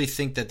I really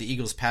think that the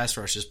Eagles pass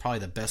rush is probably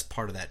the best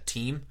part of that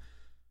team.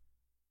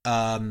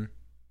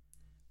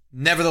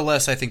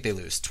 Nevertheless, I think they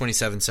lose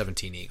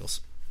 27-17 Eagles.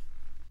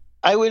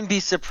 I wouldn't be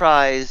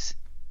surprised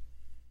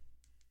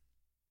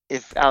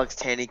if Alex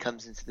Tanney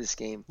comes into this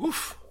game.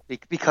 Oof.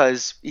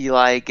 Because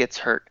Eli gets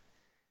hurt.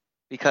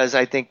 Because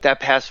I think that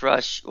pass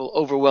rush will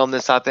overwhelm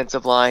this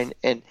offensive line,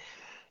 and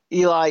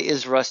Eli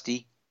is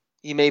rusty.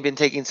 He may have been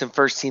taking some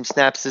first-team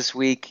snaps this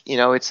week.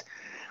 It's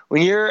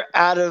when you're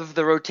out of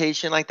the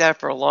rotation like that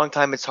for a long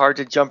time, it's hard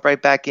to jump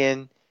right back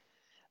in.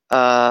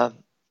 I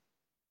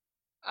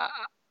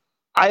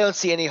don't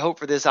see any hope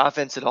for this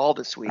offense at all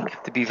this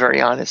week, to be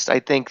very honest. I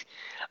think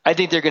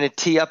they're going to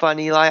tee up on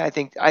Eli.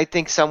 I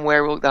think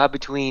somewhere we'll have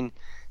between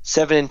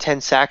 7 and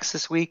 10 sacks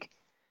this week.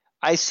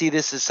 I see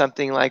this as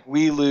something like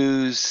we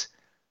lose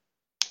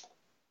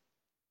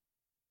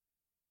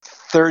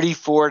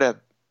 34-9,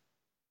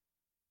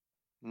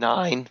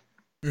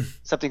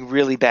 something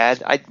really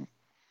bad.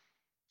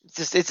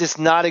 It's just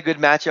not a good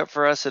matchup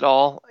for us at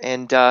all.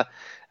 And I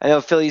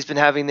know Philly's been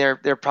having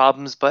their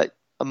problems, but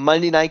a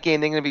Monday night game,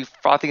 they're going to be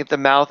frothing at the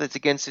mouth. It's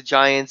against the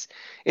Giants.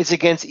 It's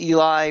against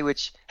Eli,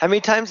 which how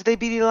many times did they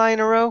beat Eli in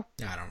a row?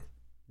 I don't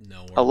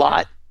know. A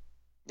lot.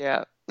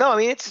 Yeah. No, I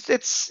mean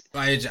it's.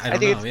 I don't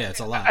know. Yeah,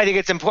 it's a lot. I think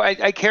it's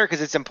important. I care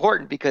because it's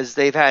important because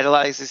they've had a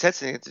lot of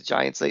success against the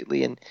Giants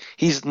lately, and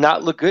he's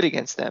not looked good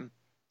against them.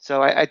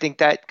 So I think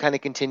that kind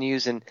of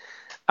continues, and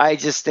I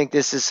just think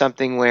this is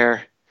something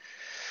where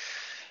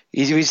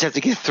we just have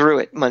to get through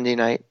it Monday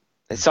night.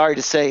 I'm sorry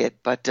to say it,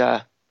 but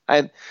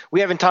we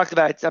haven't talked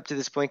about it up to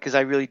this point because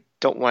I really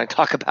don't want to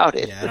talk about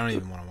it. Yeah, I don't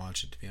even want to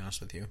watch it, to be honest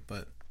with you,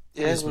 but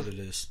it is what it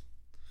is.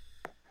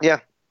 Yeah.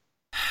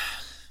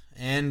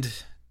 And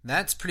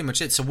that's pretty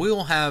much it. So we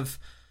will have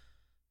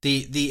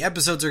the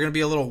episodes are going to be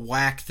a little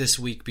whack this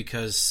week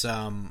because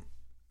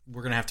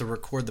we're going to have to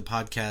record the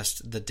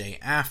podcast the day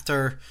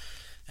after,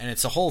 and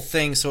it's a whole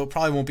thing. So it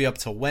probably won't be up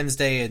till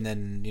Wednesday, and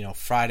then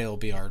Friday will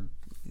be our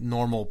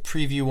normal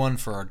preview one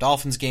for our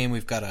Dolphins game.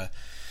 We've got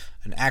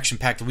an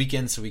action-packed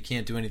weekend, so we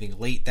can't do anything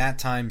late that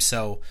time.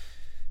 So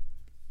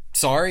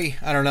sorry,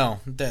 I don't know.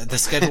 The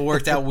schedule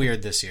worked out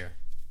weird this year.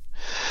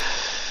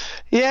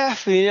 Yeah,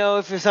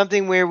 if there's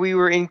something where we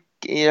were in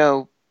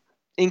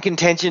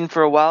contention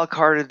for a wild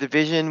card of the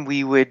division,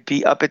 we would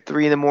be up at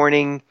 3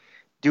 a.m.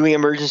 doing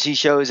emergency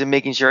shows and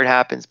making sure it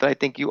happens. But I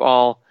think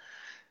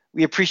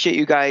we appreciate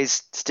you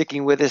guys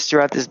sticking with us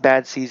throughout this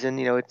bad season.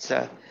 It's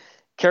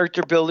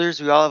character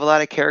builders. We all have a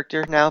lot of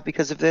character now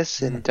because of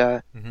this, and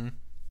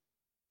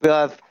we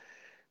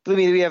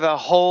have a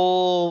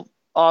whole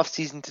off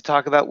season to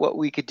talk about what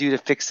we could do to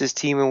fix this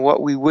team and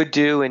what we would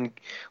do and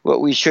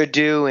what we should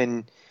do,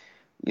 and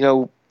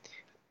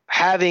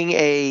having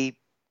a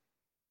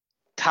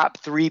top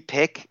 3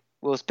 pick,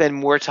 we'll spend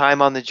more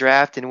time on the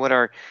draft and what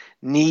our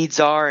needs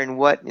are and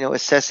what,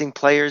 assessing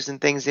players and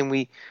things than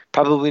we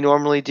probably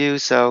normally do.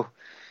 So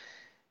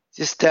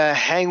just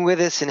hang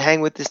with us and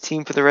hang with this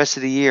team for the rest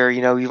of the year.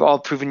 You've all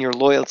proven your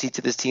loyalty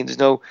to this team. There's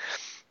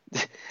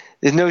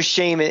no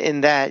shame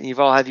in that. You've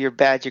all have your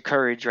badge of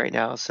courage right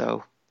now.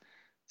 So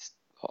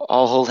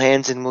all hold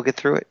hands and we'll get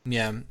through it.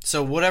 Yeah.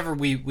 So whatever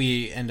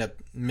we end up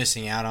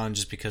missing out on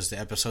just because the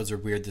episodes are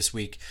weird this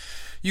week,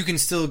 you can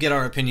still get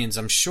our opinions,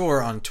 I'm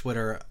sure, on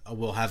Twitter.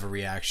 We'll have a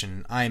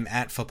reaction. I'm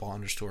at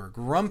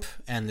 @football_grump,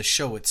 and the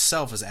show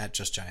itself is at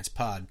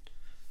JustGiantsPod.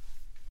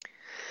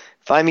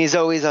 Find me as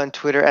always on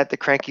Twitter at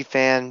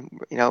 @TheCrankyFan.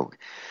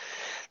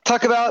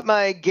 Talk about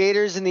my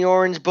Gators in the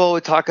Orange Bowl.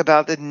 We talk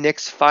about the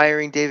Knicks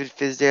firing David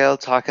Fizdale.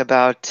 Talk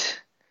about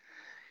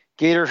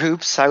Gator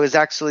hoops. I was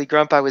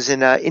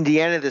in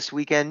Indiana this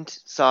weekend.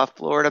 Saw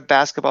Florida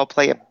basketball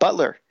play at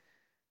Butler,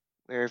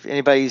 where if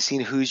anybody's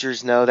seen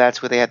Hoosiers know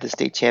that's where they had the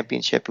state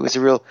championship. It was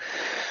a real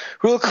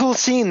cool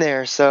scene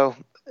there. So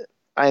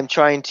I'm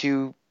trying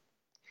to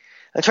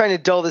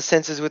dull the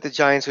senses with the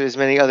Giants with as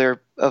many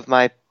other of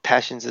my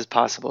passions as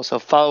possible. So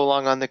follow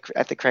along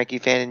at the Cranky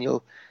Fan, and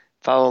you'll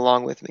follow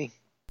along with me.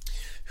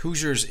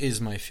 Hoosiers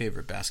is my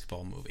favorite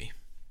basketball movie.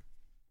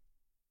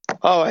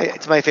 Oh,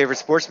 it's my favorite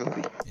sports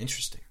movie.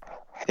 Interesting.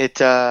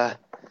 It's well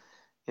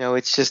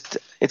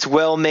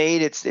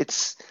made.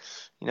 It's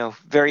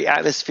very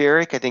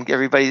atmospheric. I think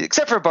everybody,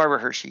 except for Barbara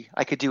Hershey,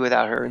 I could do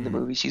without her in the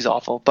movie. She's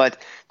awful. But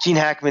Gene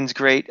Hackman's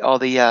great. All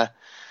the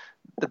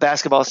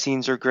basketball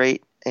scenes are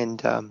great.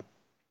 And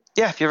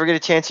if you ever get a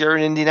chance, you're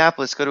in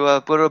Indianapolis, go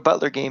to a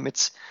Butler game.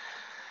 It's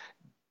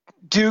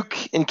Duke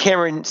and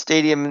Cameron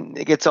Stadium.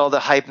 It gets all the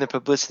hype and the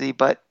publicity,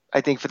 but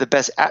I think for the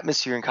best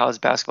atmosphere in college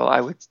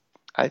basketball,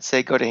 I'd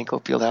say go to Hinkle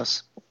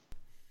Fieldhouse.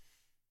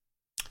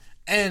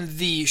 And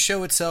the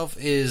show itself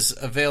is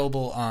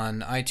available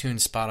on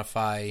iTunes,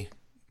 Spotify,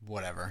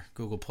 whatever,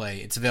 Google Play.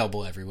 It's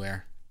available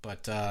everywhere.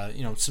 But,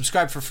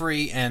 subscribe for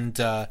free, and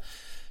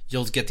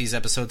you'll get these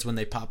episodes when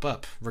they pop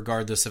up.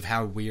 Regardless of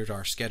how weird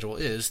our schedule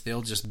is,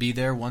 they'll just be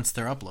there once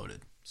they're uploaded.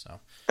 So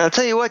I'll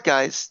tell you what,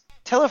 guys.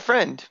 tell a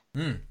friend.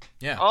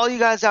 Yeah. All you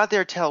guys out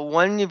there, tell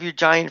one of your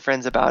Giant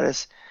friends about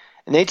us,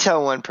 and they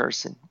tell one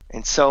person,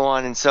 and so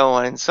on and so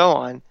on and so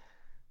on.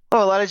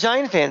 Oh, a lot of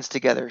Giant fans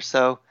together.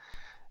 So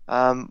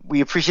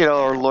we appreciate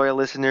all our loyal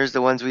listeners,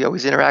 the ones we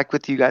always interact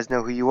with. You guys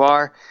know who you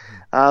are.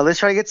 Let's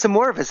try to get some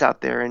more of us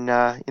out there,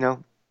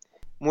 and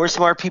more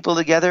smart people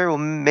together will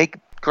make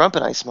Grump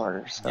and I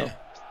smarter. So. Yeah.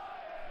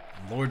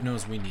 Lord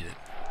knows we need it.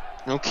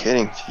 No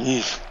kidding.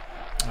 Jeez.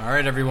 All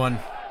right, everyone.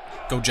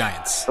 Go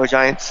Giants. Go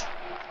Giants.